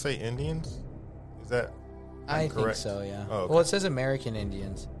wrong to say Indians? Is that I think incorrect? so, yeah. Oh, okay. Well, it says American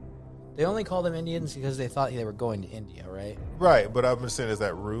Indians. They only call them Indians because they thought they were going to India, right? Right, but I'm just saying, is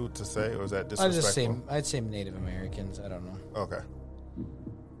that rude to say, or is that disrespectful? I'd say Native Americans. I don't know. Okay. All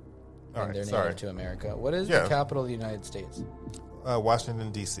And they're right, native sorry. to America. What is Yeah. the capital of the United States?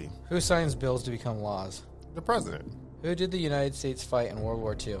 Washington, D.C. Who signs bills to become laws? The president. Who did the United States fight in World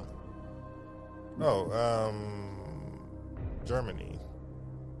War II? Oh, Germany.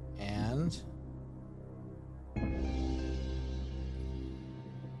 And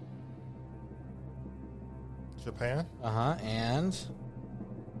Japan. and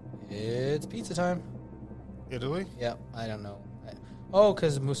it's pizza time. Italy. Yep, I don't know.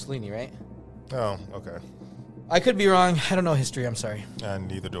 Because Mussolini, right? Oh, okay. I could be wrong. I don't know history. I'm sorry. And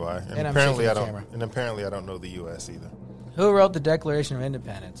neither do I. And I'm apparently shaking I the don't. camera. And apparently I don't know the U.S. either. Who wrote the Declaration of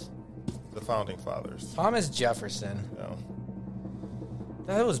Independence? The founding fathers. Thomas Jefferson. No.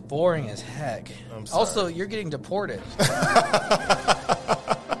 That was boring as heck. I'm sorry. Also, you're getting deported.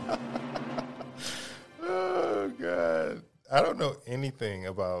 Oh God, I don't know anything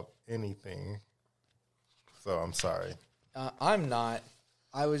about anything, so I'm sorry. I'm not.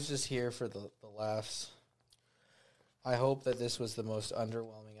 I was just here for the laughs. I hope that this was the most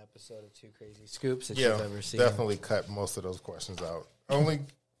underwhelming episode of Two Crazy Scoops that Yeah, you've ever seen. definitely cut most of those questions out. Only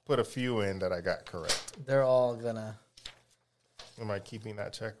put a few in that I got correct. They're all gonna. Am I keeping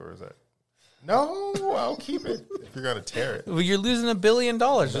that check or is that? No, I'll keep it. If you're gonna tear it, Well, you're losing $1 billion.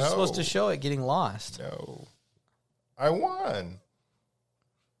 You're No. supposed to show it getting lost. no. I won.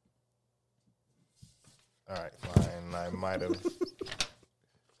 All right, fine. I might have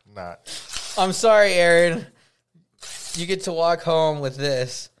not. I'm sorry, Aaron. You get to walk home with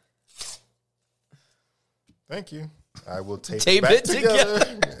this. Thank you. I will tape Tape back it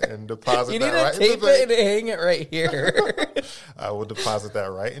together and deposit You need that to right tape in the it bank. and hang it right here. I will deposit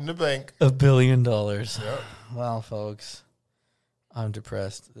that right in the bank. $1 billion. Yep. Well, folks, I'm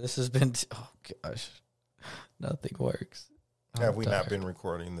depressed. This has been. Oh gosh, nothing works. Have we not tired. been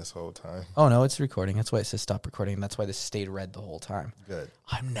recording this whole time? Oh no, it's recording. That's why it says stop recording. That's why this stayed red the whole time. Good.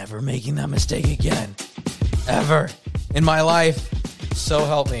 I'm never making that mistake again, ever in my life. So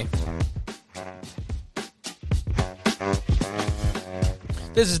help me.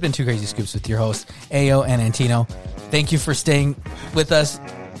 This has been Two Crazy Scoops with your host, Ayo and Antino. Thank you for staying with us.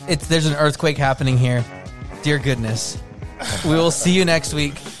 There's an earthquake happening here. Dear goodness. We will see you next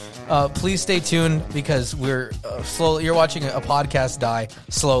week. Please stay tuned because we're slowly. You're watching a podcast die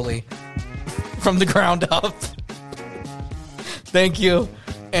slowly from the ground up. Thank you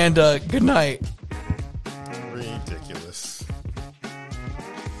and good night.